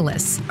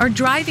specialists, are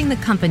driving the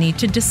company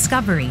to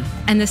discovery,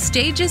 and the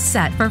stage is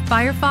set for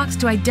Firefox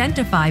to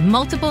identify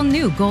multiple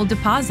new gold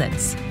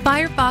deposits.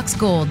 Firefox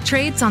Gold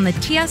trades on the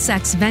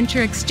TSX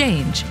Venture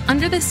Exchange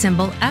under the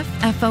symbol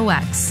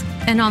FFOX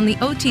and on the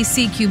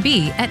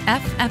OTCQB at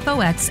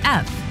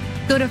FFOXF.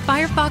 Go to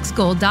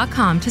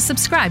firefoxgold.com to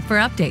subscribe for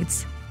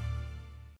updates.